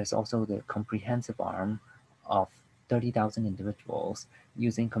 And there's also the comprehensive arm of 30,000 individuals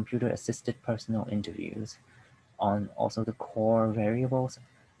using computer-assisted personal interviews on also the core variables,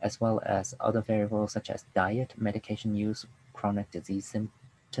 as well as other variables such as diet, medication use, chronic disease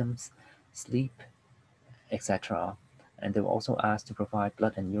symptoms, sleep, etc. And they were also asked to provide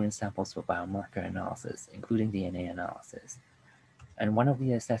blood and urine samples for biomarker analysis, including DNA analysis. And one of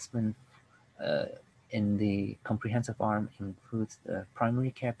the assessments in the comprehensive arm includes the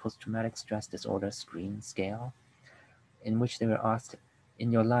primary care post-traumatic stress disorder screen scale, in which they were asked,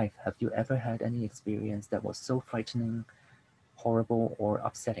 in your life, have you ever had any experience that was so frightening, horrible, or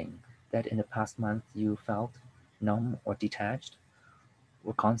upsetting that in the past month you felt numb or detached,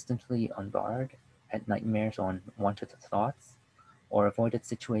 were constantly on guard, had nightmares or unwanted thoughts, or avoided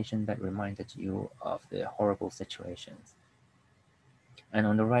situations that reminded you of the horrible situations? And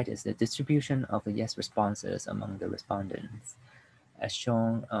on the right is the distribution of the yes responses among the respondents. As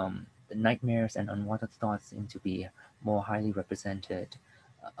shown, the nightmares and unwanted thoughts seem to be more highly represented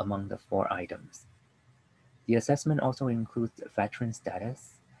among the 4 items. The assessment also includes veteran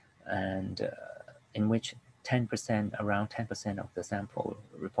status, and in which around 10% of the sample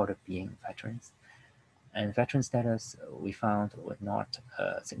reported being veterans. And veteran status, we found, was not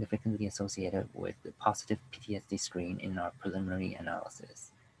significantly associated with the positive PTSD screen in our preliminary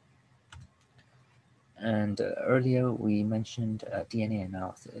analysis. And earlier we mentioned DNA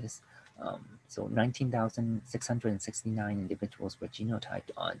analysis. So 19,669 individuals were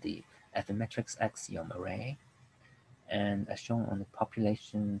genotyped on the Affymetrix axiom array. And as shown on the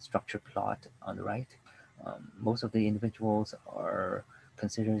population structure plot on the right, most of the individuals are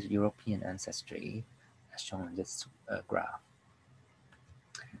considered European ancestry, as shown in this graph.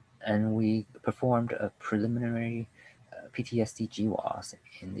 And we performed a preliminary PTSD GWAS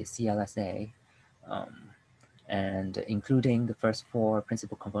in the CLSA, and including the first 4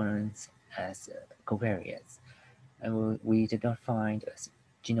 principal components as covariates. And we did not find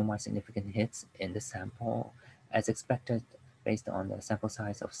genome-wide significant hits in the sample as expected based on the sample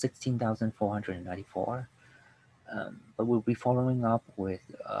size of 16,494. But we'll be following up with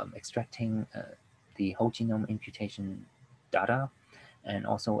extracting the whole genome imputation data and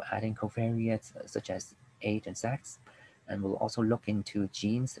also adding covariates such as age and sex. And we'll also look into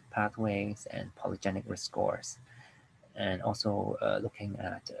genes, pathways, and polygenic risk scores, and also looking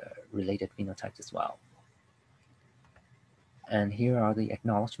at related phenotypes as well. And here are the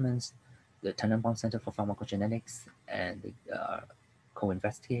acknowledgements: the Tannenbaum Center for Pharmacogenetics and the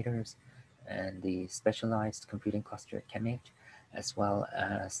co-investigators, and the specialized computing cluster at ChemH, as well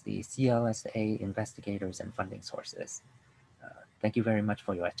as the CLSA investigators and funding sources. Thank you very much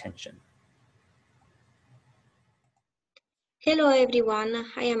for your attention. Hello everyone,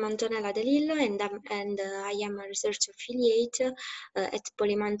 I am Antonella de Lillo and I am a research affiliate at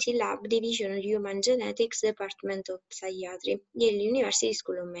Polimanti Lab, Division of Human Genetics, Department of Psychiatry, Yale University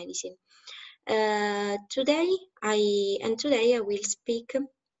School of Medicine. Today I will speak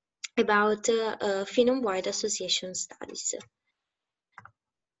about phenome-wide association studies.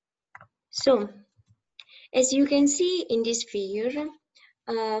 So, as you can see in this figure,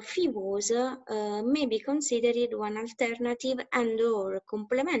 PHIVOS may be considered one alternative and/or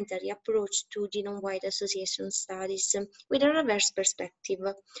complementary approach to genome-wide association studies with a reverse perspective,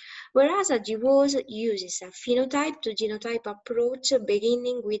 whereas a GWAS uses a phenotype-to-genotype approach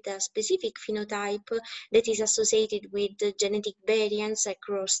beginning with a specific phenotype that is associated with genetic variants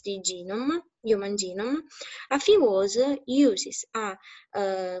across the human genome. A PHIVOS uses a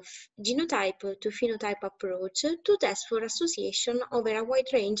genotype-to-phenotype approach to test for association over a wide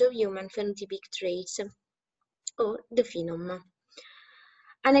range of human phenotypic traits, or the phenome.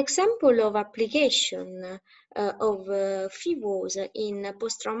 An example of application of PHIVOS in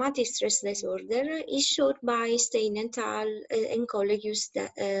post-traumatic stress disorder is showed by Stein et al. And Koller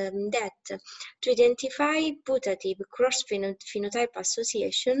that to identify putative cross-phenotype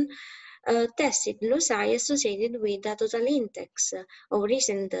association tested loci associated with a total index of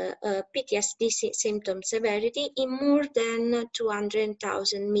recent PTSD symptom severity in more than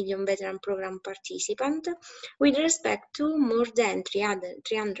 200,000 million veteran program participants, with respect to more than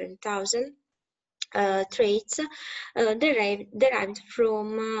 300,000 traits derived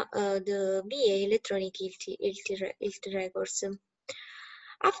from the VA electronic health records.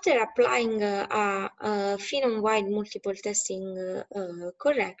 After applying a phenome-wide multiple testing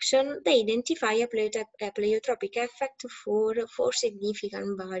correction, they identify a pleiotropic effect for 4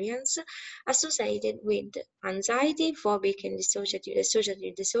 significant variants associated with anxiety, phobic and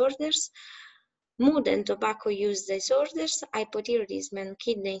dissociative disorders, mood and tobacco use disorders, hypothyroidism and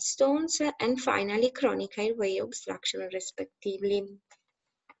kidney stones, and finally chronic airway obstruction, respectively.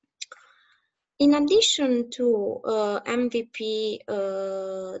 In addition to MVP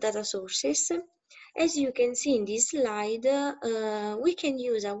data sources, as you can see in this slide, we can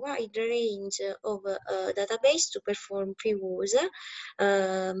use a wide range of database to perform PHIVOS,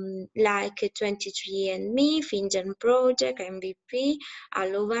 like 23andMe, FinGen Project, MVP,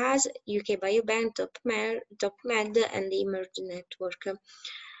 Allovaz, UK Biobank, TopMed, and the eMERGE network.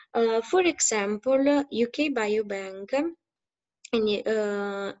 For example, UK Biobank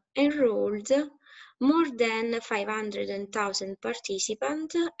enrolled more than 500,000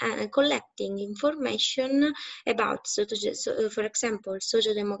 participants collecting information about, for example,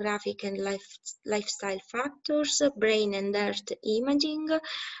 sociodemographic and lifestyle factors, brain and earth imaging,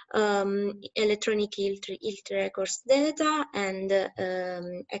 electronic health records data, and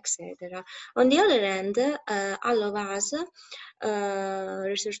etc. On the other hand, Allovaz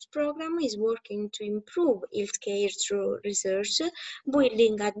research program is working to improve healthcare through research,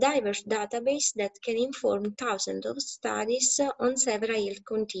 building a diverse database that can inform thousands of studies on several health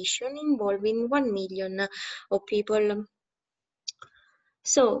conditions involving 1 million of people.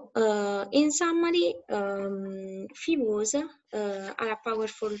 So, in summary, PHIVOS are a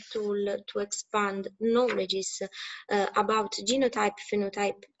powerful tool to expand knowledges about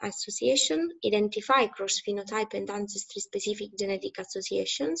genotype-phenotype association, identify cross-phenotype and ancestry-specific genetic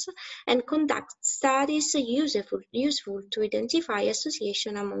associations, and conduct studies useful to identify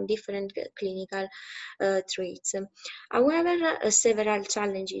association among different clinical traits. However, several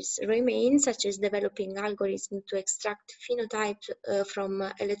challenges remain, such as developing algorithms to extract phenotypes from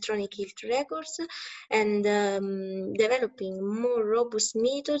electronic health records and developing more robust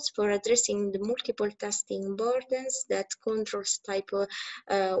methods for addressing the multiple testing burdens that controls type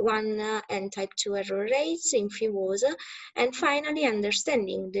 1 and type 2 error rates in FIWOS, and finally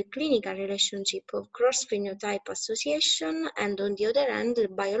understanding the clinical relationship of cross-phenotype association and, on the other hand, the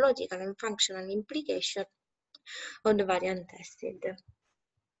biological and functional implication of the variant tested.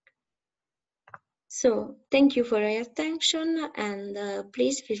 So thank you for your attention, and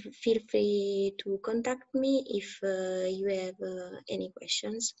please feel free to contact me if you have any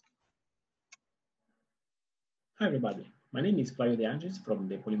questions. Hi everybody, my name is Flavio Angelis from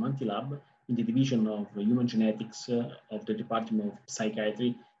the Polymanti Lab in the Division of Human Genetics of the Department of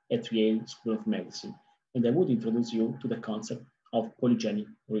Psychiatry at Yale School of Medicine, and I would introduce you to the concept of polygenic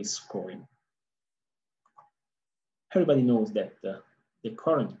risk scoring. Everybody knows that the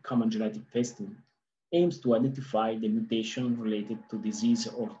current common genetic testing aims to identify the mutation related to disease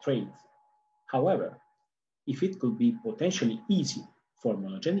or trait. However, if it could be potentially easy for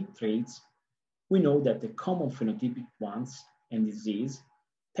monogenic traits, we know that the common phenotypic ones and disease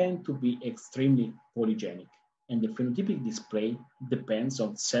tend to be extremely polygenic, and the phenotypic display depends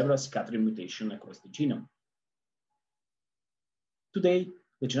on several scattering mutations across the genome. Today,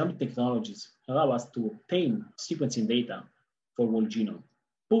 the genomic technologies allow us to obtain sequencing data for whole genome,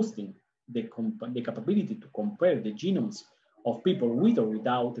 boosting the capability to compare the genomes of people with or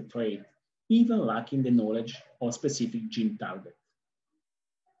without a trait, even lacking the knowledge of specific gene target.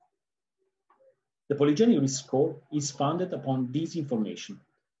 The polygenic risk score is founded upon this information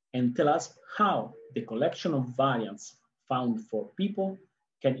and tells us how the collection of variants found for people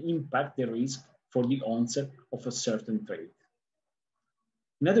can impact the risk for the onset of a certain trait.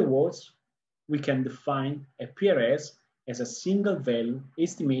 In other words, we can define a PRS as a single value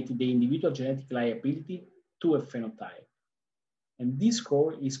estimating the individual genetic liability to a phenotype. And this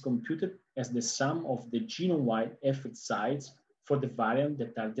score is computed as the sum of the genome-wide effect size for the variants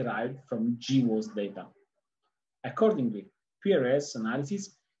that are derived from GWAS data. Accordingly, PRS analysis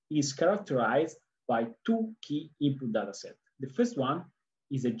is characterized by two key input datasets. The first one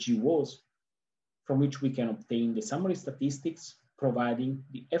is a GWAS, from which we can obtain the summary statistics providing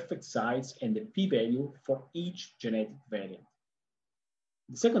the effect size and the p-value for each genetic variant.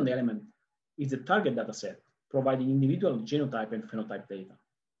 The second element is the target dataset, providing individual genotype and phenotype data.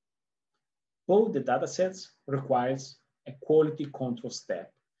 Both the datasets requires a quality control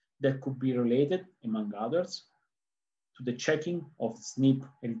step that could be related, among others, to the checking of SNP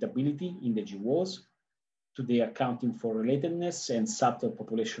heritability in the GWAS, to the accounting for relatedness and subtle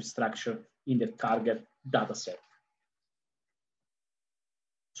population structure in the target dataset.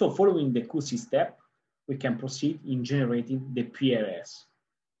 So following the QC step, we can proceed in generating the PRS.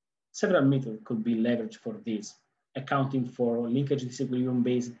 Several methods could be leveraged for this, accounting for linkage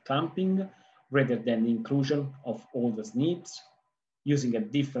disequilibrium-based clumping rather than the inclusion of all the SNPs, using a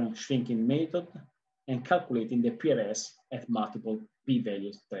different shrinking method, and calculating the PRS at multiple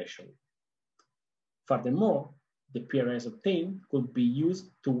p-values threshold. Furthermore, the PRS obtained could be used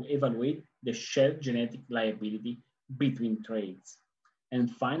to evaluate the shared genetic liability between traits. And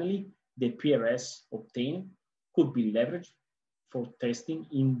finally, the PRS obtained could be leveraged for testing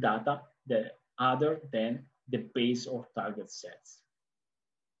in data that other than the base or target sets.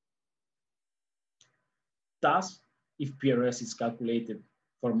 Thus, if PRS is calculated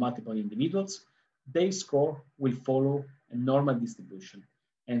for multiple individuals, their score will follow a normal distribution,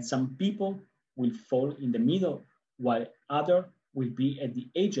 and some people will fall in the middle, while others will be at the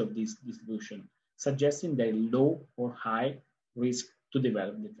edge of this distribution, suggesting their low or high risk to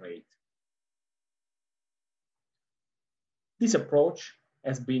develop the trait. This approach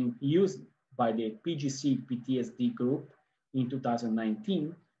has been used by the PGC PTSD group in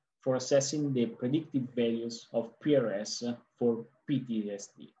 2019 for assessing the predictive values of PRS for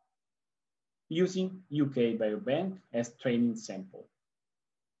PTSD, using UK Biobank as training sample.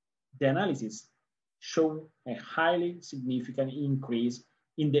 The analysis showed a highly significant increase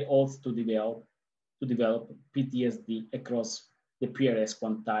in the odds to develop PTSD across the PRS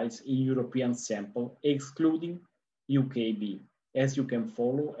quantiles in European sample, excluding UKB, as you can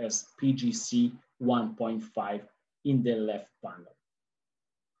follow as PGC 1.5 in the left panel.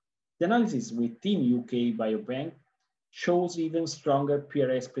 The analysis within UK Biobank shows even stronger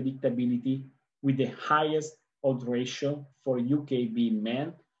PRS predictability with the highest odds ratio for UKB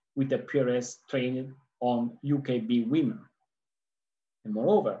men with a PRS trained on UKB women. And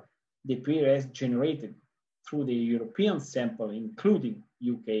moreover, the PRS generated through the European sample, including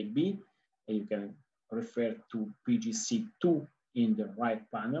UKB, and you can refer to PGC2 in the right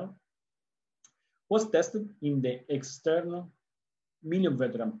panel, was tested in the external Million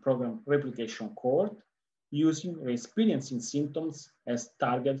Veteran Program replication cohort using experiencing symptoms as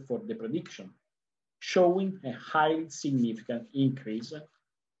target for the prediction, showing a highly significant increase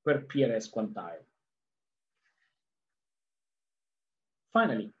per PRS quantile.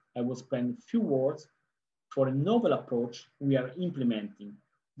 Finally, I will spend a few words for a novel approach we are implementing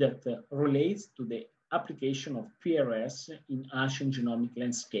that relates to the application of PRS in ancient genomic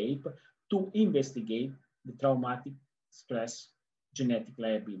landscape to investigate the traumatic stress genetic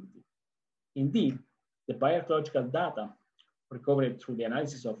liability. Indeed, the bioarchaeological data recovered through the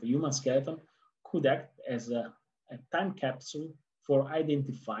analysis of a human skeleton could act as a time capsule for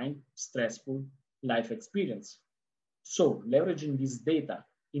identifying stressful life experience. So, leveraging this data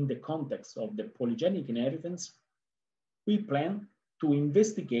in the context of the polygenic inheritance, we plan to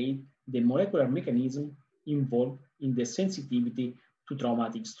investigate the molecular mechanism involved in the sensitivity to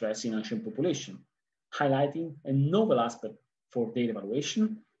traumatic stress in ancient population, highlighting a novel aspect for their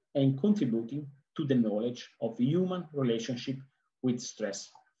evaluation and contributing to the knowledge of human relationship with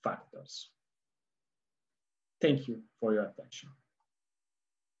stress factors. Thank you for your attention.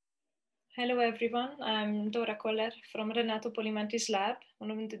 Hello everyone, I'm Dora Koller from Renato Polimanti's lab,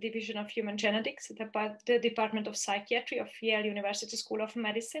 one of the Division of Human Genetics at the Department of Psychiatry of Yale University School of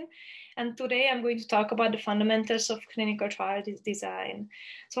Medicine. And today I'm going to talk about the fundamentals of clinical trial design.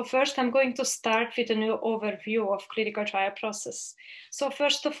 So first I'm going to start with a new overview of clinical trial process. So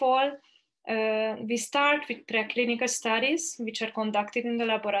first of all, we start with preclinical studies, which are conducted in the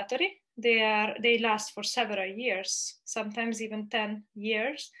laboratory. They last for several years, sometimes even 10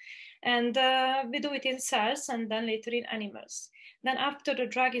 years. And we do it in cells and then later in animals. Then after the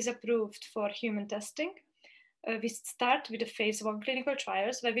drug is approved for human testing, we start with the phase 1 clinical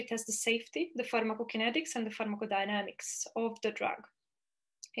trials where we test the safety, the pharmacokinetics and the pharmacodynamics of the drug.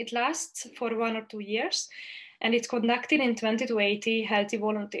 It lasts for 1 or 2 years and it's conducted in 20 to 80 healthy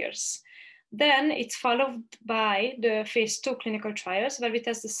volunteers. Then it's followed by the phase 2 clinical trials where we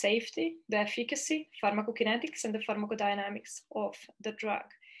test the safety, the efficacy, pharmacokinetics and the pharmacodynamics of the drug.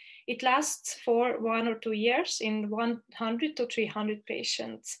 It lasts for 1 or 2 years in 100 to 300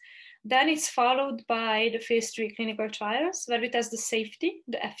 patients. Then it's followed by the phase 3 clinical trials where we test the safety,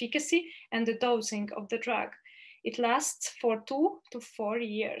 the efficacy, and the dosing of the drug. It lasts for 2 to 4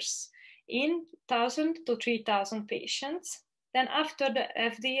 years in 1,000 to 3,000 patients. Then after the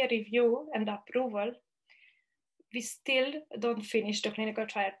FDA review and approval, we still don't finish the clinical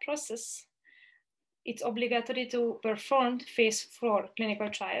trial process. It's obligatory to perform phase 4 clinical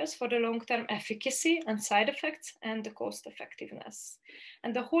trials for the long-term efficacy and side effects and the cost effectiveness.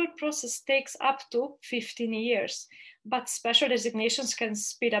 And the whole process takes up to 15 years, but special designations can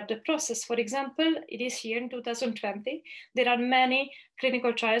speed up the process. For example, it is here in 2020, there are many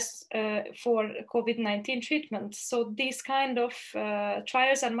clinical trials for COVID-19 treatment. So these kind of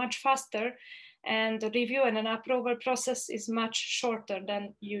trials are much faster and the review and an approval process is much shorter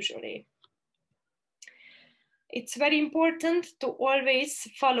than usually. It's very important to always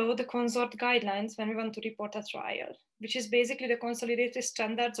follow the consort guidelines when we want to report a trial, which is basically the consolidated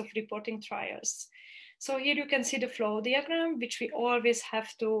standards of reporting trials. So here you can see the flow diagram, which we always have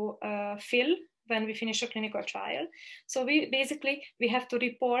to fill when we finish a clinical trial. So we have to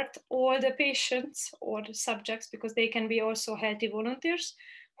report all the patients or the subjects, because they can be also healthy volunteers,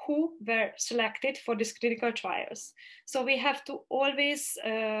 who were selected for these clinical trials. So we have to always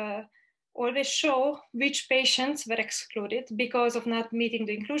show which patients were excluded because of not meeting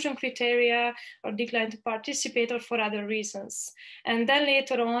the inclusion criteria or declined to participate or for other reasons. And then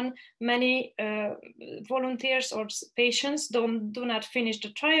later on, many volunteers or patients do not finish the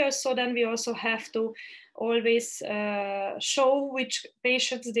trial. So then we also have to always show which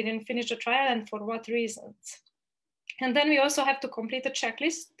patients didn't finish the trial and for what reasons. And then we also have to complete a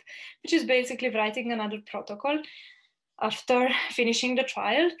checklist, which is basically writing another protocol after finishing the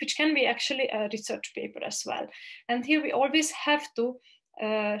trial, which can be actually a research paper as well. And here we always have to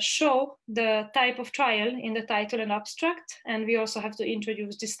show the type of trial in the title and abstract, and we also have to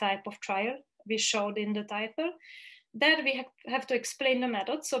introduce this type of trial we showed in the title. Then we have have to explain the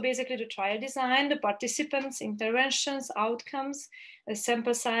method. So basically the trial design, the participants, interventions, outcomes,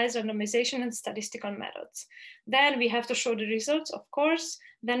 sample size, randomization, and statistical methods. Then we have to show the results, of course.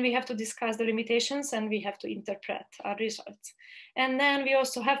 Then we have to discuss the limitations and we have to interpret our results. And then we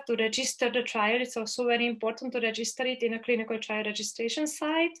also have to register the trial. It's also very important to register it in a clinical trial registration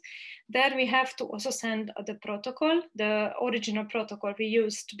site. Then we have to also send the protocol, the original protocol we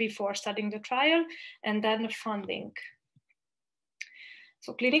used before studying the trial, and then the funding.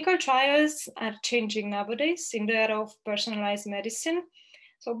 So clinical trials are changing nowadays in the era of personalized medicine.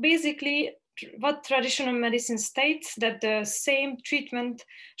 So basically, what traditional medicine states that the same treatment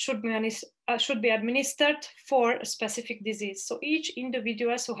should be administered for a specific disease. So each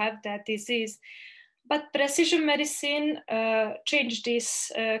individual who have that disease. But precision medicine changed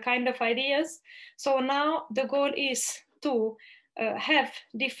these kind of ideas. So now the goal is to have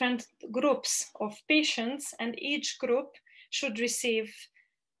different groups of patients, and each group should receive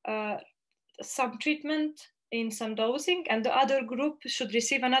some treatment in some dosing, and the other group should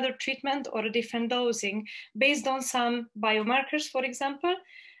receive another treatment or a different dosing based on some biomarkers, for example,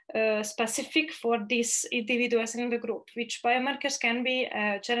 specific for these individuals in the group, which biomarkers can be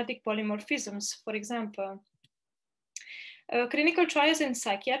genetic polymorphisms, for example. Clinical trials in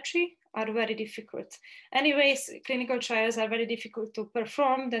psychiatry are very difficult. Anyways, clinical trials are very difficult to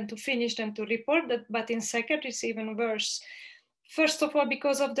perform, then to finish, then to report, but in psychiatry it's even worse. First of all,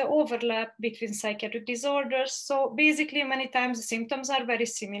 because of the overlap between psychiatric disorders. So basically, many times the symptoms are very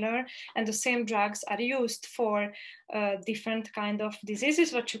similar and the same drugs are used for different kind of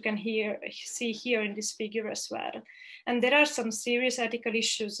diseases, what you can see here in this figure as well. And there are some serious ethical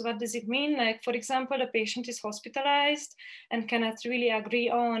issues. What does it mean? Like, for example, a patient is hospitalized and cannot really agree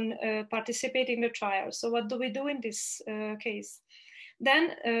on participating in the trial. So what do we do in this case?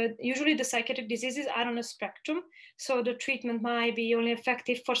 Then usually the psychiatric diseases are on a spectrum. So the treatment might be only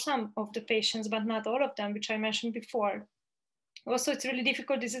effective for some of the patients, but not all of them, which I mentioned before. Also, it's really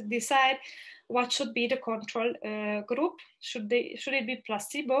difficult to decide what should be the control group. Should it be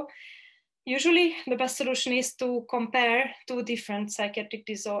placebo? Usually the best solution is to compare two different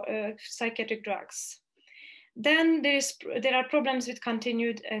psychiatric drugs. Then there are problems with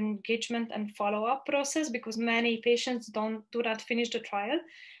continued engagement and follow-up process because many patients do not finish the trial.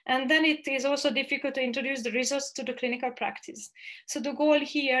 And then it is also difficult to introduce the results to the clinical practice. So the goal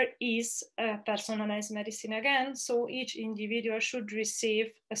here is personalized medicine again. So each individual should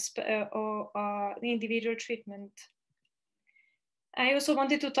receive an individual treatment. I also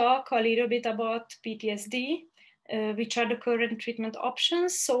wanted to talk a little bit about PTSD. Which are the current treatment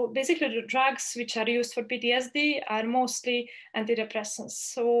options. So basically the drugs which are used for PTSD are mostly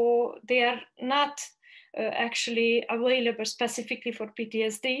antidepressants. So they are not actually available specifically for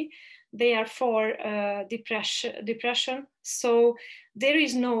PTSD. They are for depression. So there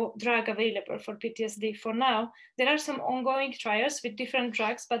is no drug available for PTSD for now. There are some ongoing trials with different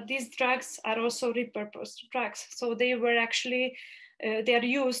drugs, but these drugs are also repurposed drugs. So they were actually they are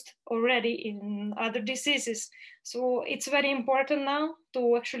used already in other diseases. So it's very important now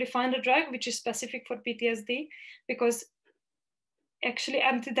to actually find a drug which is specific for PTSD, because actually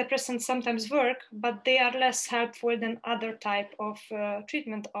antidepressants sometimes work, but they are less helpful than other type of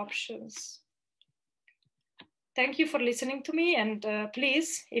treatment options. Thank you for listening to me, and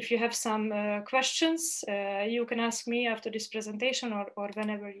please, if you have some questions, you can ask me after this presentation or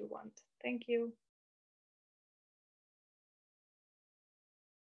whenever you want. Thank you.